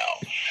right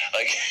now?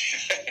 Like,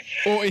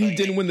 and he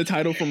didn't win the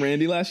title from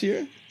Randy last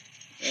year?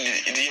 Yeah,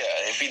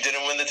 if he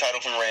didn't win the title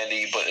from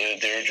Randy, but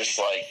they're just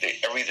like,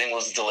 everything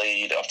was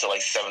delayed up to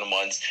like 7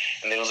 months,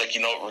 and they was like,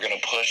 you know what, we're going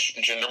to push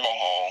Jinder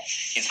Mahal.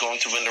 He's going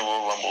to win the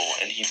Royal Rumble,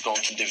 and he's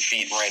going to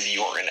defeat Randy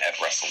Orton at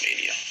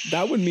WrestleMania.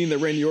 That would mean that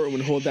Randy Orton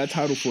would hold that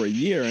title for a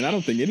year, and I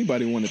don't think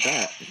anybody wanted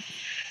that.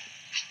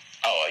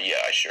 Oh, yeah,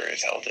 I sure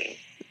as hell do.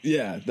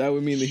 Yeah, that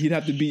would mean that he'd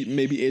have to beat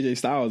maybe AJ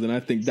Styles, and I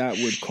think that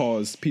would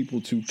cause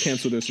people to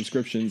cancel their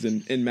subscriptions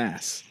in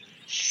masse.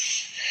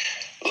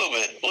 A little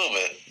bit.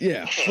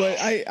 Yeah, but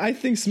I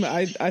think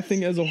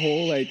as a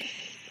whole, like,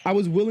 I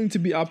was willing to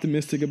be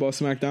optimistic about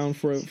SmackDown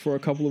for a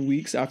couple of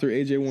weeks after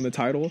AJ won the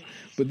title,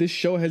 but this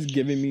show has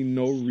given me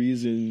no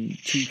reason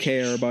to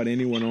care about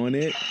anyone on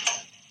it.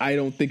 I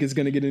don't think it's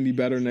going to get any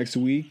better next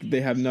week.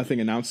 They have nothing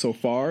announced so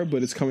far,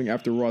 but it's coming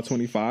after Raw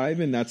 25,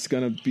 and that's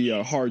going to be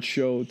a hard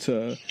show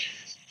to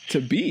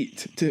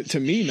beat to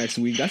me next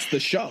week. That's the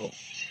show.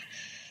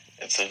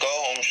 It's a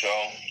go-home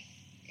show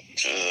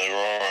to the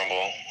Royal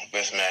Rumble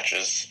with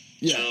matches.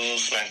 Yeah. 2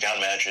 SmackDown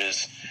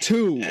matches.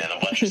 2. And a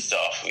bunch of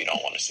stuff we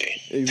don't want to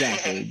see.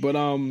 Exactly. But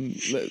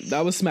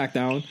that was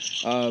SmackDown,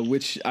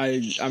 which I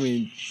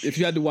mean, if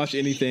you had to watch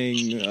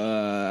anything,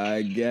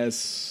 I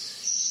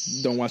guess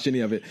don't watch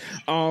any of it.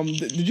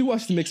 Did you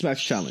watch the Mixed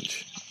Match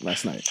Challenge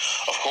last night?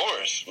 Of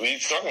course. We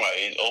talking about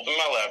it. Opened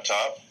my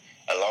laptop.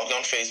 I logged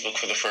on Facebook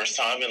for the first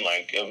time in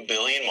like a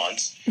billion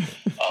months.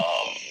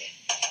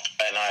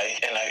 And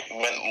I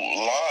went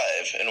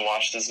live and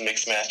watched this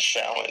Mixed Match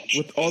Challenge.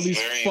 With all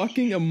these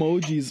fucking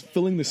emojis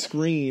filling the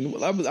screen.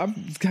 I'm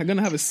going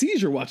to have a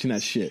seizure watching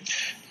that shit.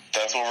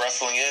 That's what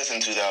wrestling is in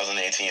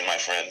 2018, my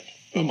friend.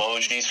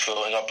 Emojis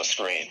filling up a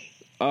screen.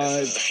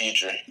 This is the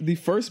future. The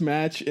first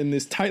match in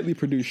this tightly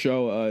produced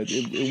show,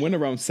 it went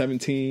around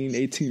 17,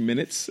 18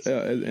 minutes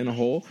in a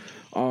whole.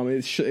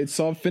 It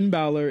saw Finn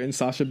Balor and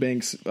Sasha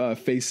Banks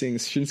facing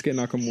Shinsuke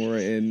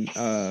Nakamura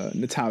and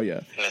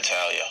Natalya.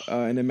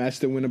 In a match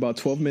that went about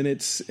 12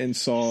 minutes and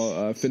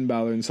saw Finn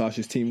Balor and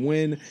Sasha's team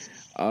win.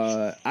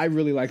 I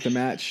really like the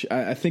match.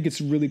 I think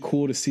it's really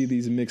cool to see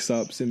these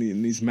mix-ups and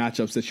these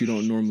matchups that you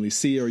don't normally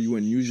see or you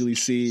wouldn't usually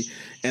see.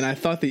 And I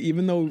thought that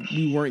even though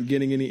we weren't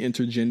getting any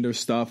intergender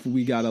stuff,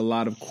 we got a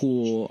lot of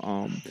cool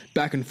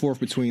back and forth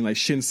between like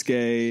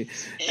Shinsuke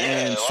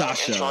and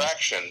Sasha.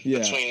 Interaction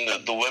between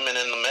the women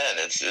and the men.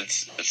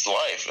 It's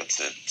life.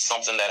 It's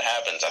something that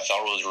happens. I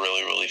thought it was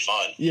really, really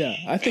fun. Yeah,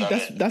 I think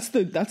that's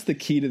the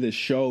key to this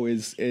show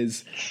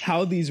is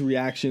how these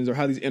reactions or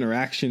how these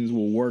interactions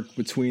will work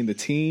between the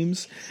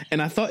teams.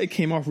 And I thought it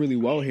came off really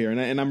well here,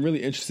 and I'm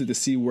really interested to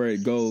see where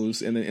it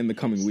goes in the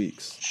coming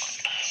weeks.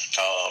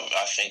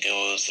 I think it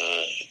was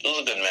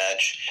a good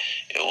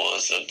match. It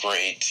was a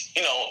great,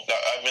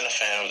 I've been a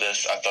fan of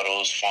this. I thought it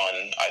was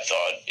fun. I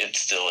thought it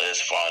still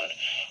is fun.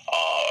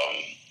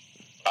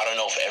 I don't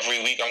know if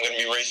every week I'm going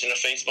to be racing to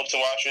Facebook to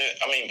watch it.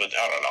 I mean, but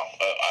I don't know.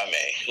 I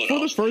may. Who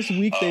knows?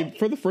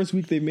 For the first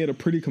week, they made a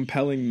pretty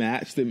compelling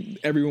match that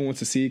everyone wants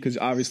to see because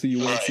obviously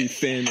you want to see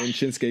Finn and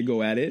Shinsuke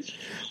go at it.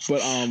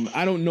 But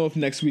I don't know if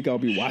next week I'll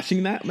be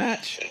watching that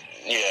match.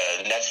 Yeah,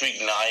 next week,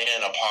 Nia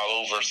and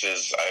Apollo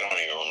versus, I don't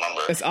even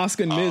remember. It's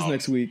Asuka and Miz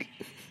next week.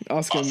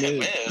 Asuka and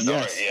Miz. Yes. All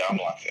right, yeah, I'm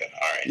locked in.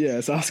 All right. Yeah,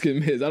 it's Asuka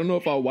and Miz. I don't know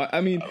if I'll watch.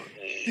 I mean,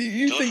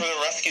 you do think, it for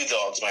the Rescue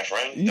Dogs, my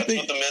friend. That's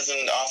what the Miz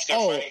and Asuka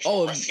are fighting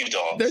for, Rescue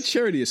Dogs. Their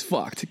charity is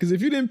fucked. Because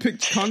if you didn't pick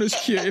Connor's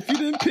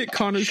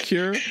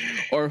Cure,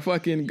 or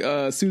fucking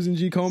Susan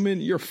G.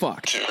 Komen, you're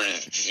fucked.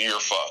 You're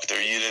fucked. Or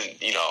you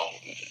didn't,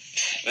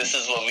 this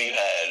is what we've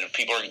had.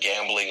 People are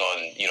gambling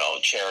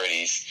on,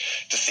 charities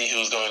to see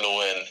who's going to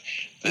win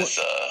this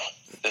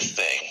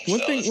thing. One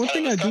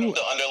thing I do.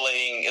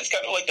 It's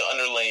kind of like the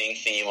underlying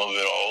theme of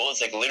it all.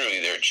 It's like literally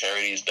there are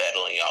charities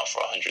battling out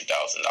for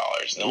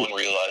 $100,000. No one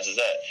realizes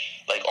that.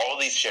 Like all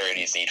these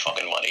charities need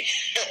fucking money.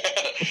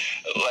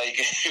 Like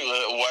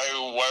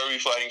why are we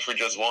fighting for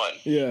just one?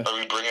 Yeah. Are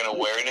we bringing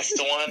awareness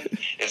to one?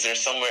 Is there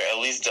somewhere at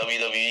least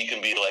WWE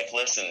can be like,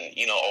 listen,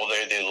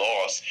 they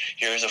lost.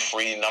 Here's a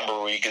free number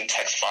where you can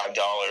text $5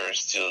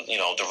 to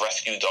the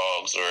Rescue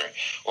Dogs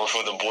or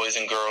for the boys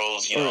and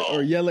girls,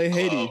 or Yele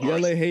Haiti,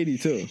 Yele Haiti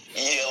too.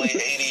 Yele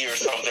Haiti or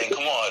something.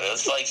 Come on,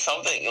 It's like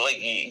something, like,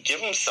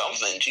 give them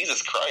something.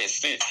 Jesus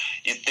Christ.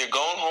 They're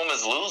going home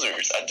as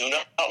losers. I do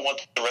not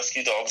want the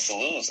Rescue Dogs to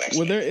lose next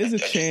week. There is a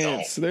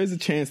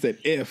chance that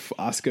if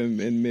Asuka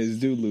and Miz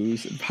do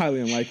lose, highly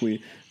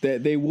unlikely,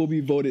 that they will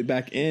be voted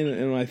back in.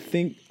 And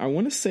I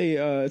want to say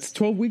it's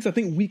 12 weeks. I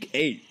think week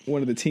 8,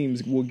 one of the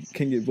teams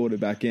can get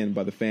voted back in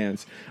by the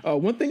fans.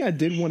 One thing I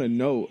did want to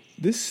note,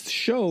 this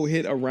show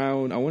hit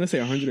around, I want to say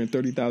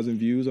 130,000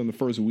 views on the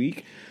first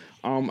week.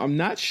 I'm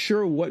not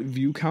sure what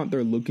view count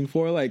they're looking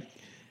for. Like,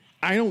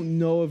 I don't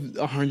know if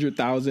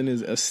 100,000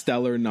 is a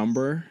stellar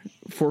number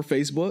for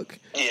Facebook.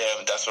 Yeah,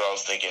 that's what I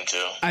was thinking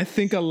too. I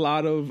think there's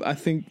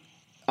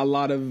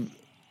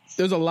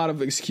a lot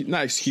of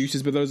not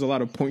excuses, but there's a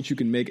lot of points you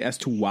can make as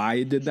to why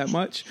it did that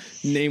much,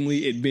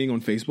 namely it being on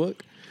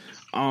Facebook.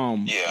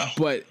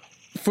 But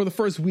for the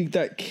first week,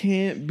 that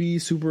can't be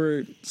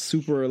super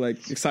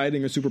like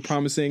exciting or super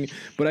promising.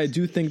 But I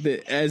do think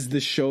that as the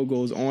show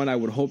goes on, I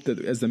would hope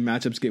that as the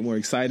matchups get more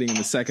exciting in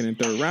the second and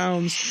third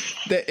rounds,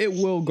 that it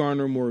will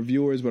garner more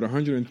viewers. But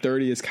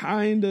 130 is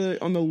kind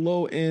of on the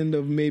low end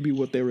of maybe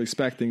what they were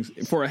expecting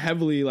for a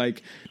heavily,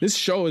 like, this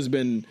show has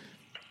been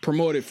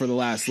promoted for the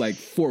last like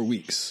 4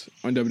 weeks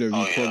on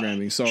WWE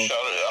programming. So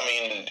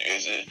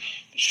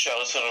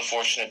shout out to the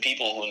unfortunate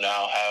people who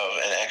now have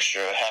an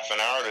extra half an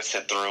hour to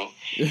sit through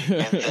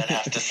and then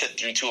have to sit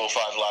through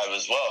 205 Live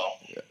as well.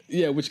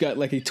 Yeah, which got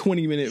like a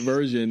 20-minute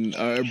version,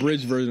 a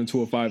bridge version of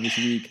 205 this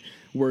week,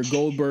 where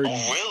Goldberg...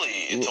 Oh, really?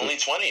 It's only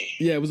 20?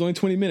 Yeah, it was only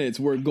 20 minutes,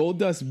 where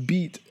Goldust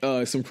beat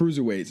some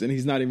cruiserweights, and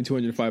he's not even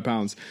 205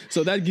 pounds.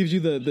 So that gives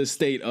you the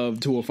state of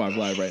 205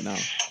 Live right now.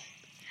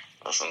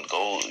 Listen,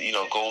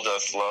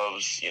 Goldust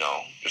loves,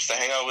 just to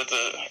hang out with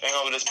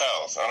his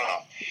pals. I don't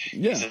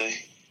know. Yeah.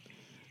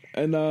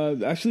 And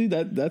actually,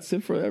 that's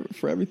it for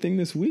everything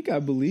this week, I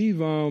believe.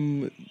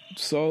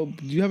 So,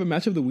 do you have a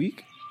match of the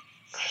week,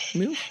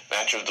 Neil?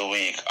 Match of the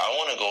week. I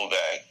want to go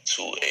back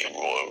to a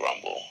Royal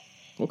Rumble.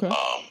 Okay.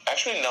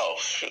 Actually, no.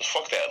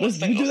 Fuck that. We'll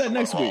do that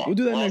next week. We'll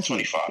do that next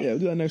 25. week. Yeah, we'll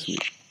do that next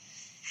week.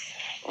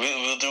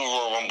 We'll do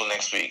Royal Rumble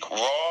next week. Raw,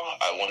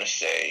 I want to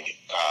say,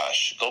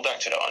 gosh, go back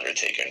to the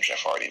Undertaker and Jeff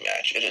Hardy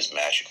match. It is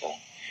magical.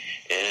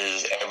 It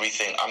is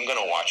everything. I'm going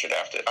to watch it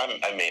after.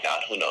 I may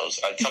not. Who knows?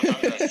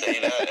 Sometimes I say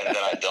that, and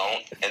then I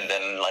don't. And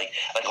then, like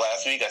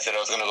last week, I said I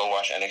was going to go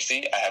watch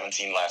NXT. I haven't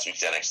seen last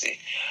week's NXT.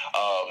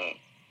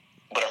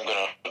 But I'm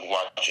going to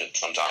watch it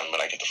sometime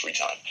when I get the free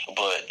time.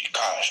 But,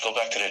 gosh, go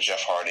back to the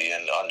Jeff Hardy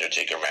and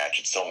Undertaker match.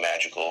 It's so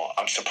magical.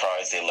 I'm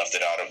surprised they left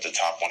it out of the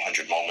top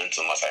 100 moments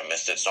unless I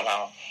missed it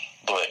somehow.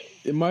 But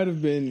it might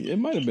have been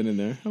in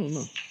there. I don't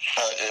know.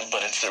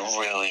 But it's a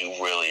really,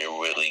 really,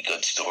 really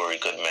good story,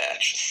 good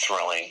match,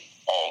 thrilling,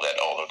 all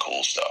the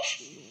cool stuff.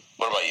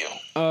 What about you?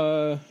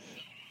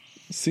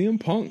 CM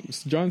Punk,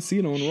 John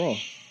Cena on Raw.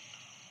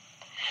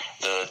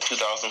 The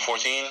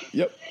 2014?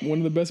 Yep, one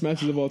of the best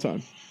matches of all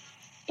time.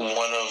 One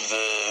of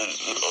the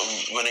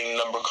winning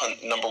number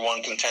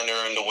one contender,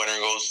 and the winner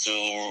goes to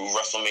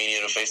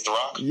WrestleMania to face The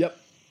Rock? Yep.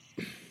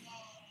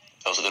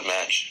 That was a good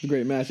match. It's a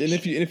great match. And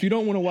if you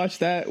don't want to watch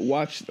that,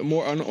 watch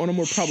more on a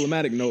more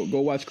problematic note.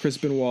 Go watch Chris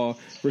Benoit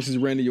versus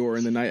Randy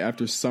Orton the night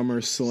after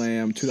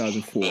SummerSlam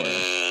 2004. Watch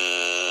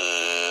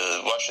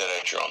that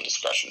at your own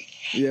discretion.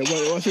 Yeah,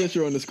 watch it at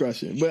your own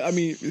discretion. But I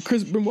mean,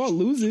 Chris Benoit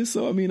loses,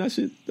 so I mean, that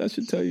should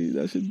tell you,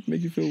 that should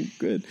make you feel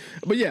good.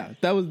 But yeah,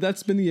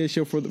 that's been the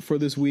show for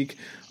this week.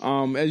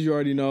 As you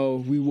already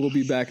know, we will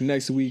be back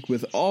next week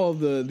with all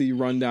of the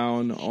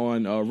rundown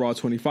on Raw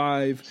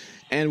 25.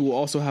 And we'll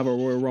also have a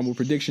Royal Rumble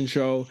prediction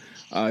show.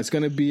 It's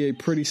going to be a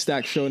pretty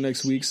stacked show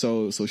next week,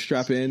 so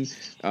strap in.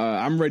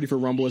 I'm ready for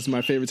Rumble. It's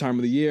my favorite time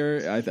of the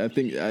year. I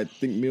think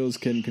Mills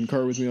can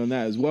concur with me on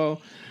that as well.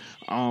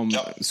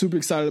 Super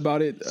excited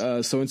about it.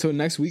 So until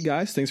next week,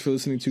 guys, thanks for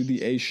listening to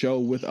the A Show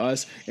with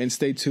us, and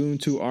stay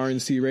tuned to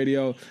RNC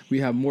Radio.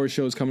 We have more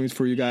shows coming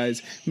for you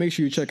guys. Make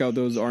sure you check out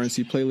those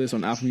RNC playlists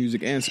on Apple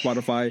Music and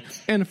Spotify,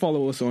 and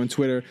follow us on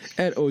Twitter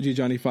at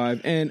OGJohnny5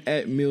 and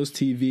at Mills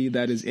TV.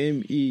 That is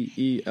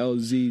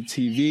MEELZ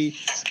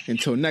TV.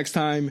 Until next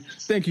time,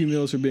 thank you,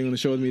 Mills, for being on the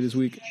show with me this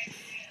week.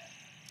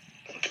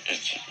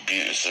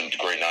 It's a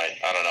great night.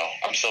 I don't know.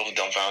 I'm so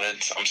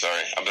dumbfounded. I'm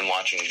sorry. I've been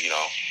watching,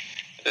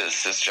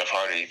 this Jeff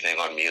Hardy thing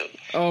on mute.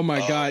 Oh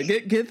my God!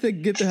 Get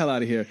the hell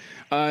out of here.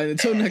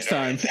 Until next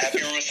time. Happy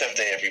Rusev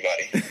Day,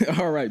 everybody.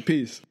 All right,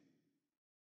 peace.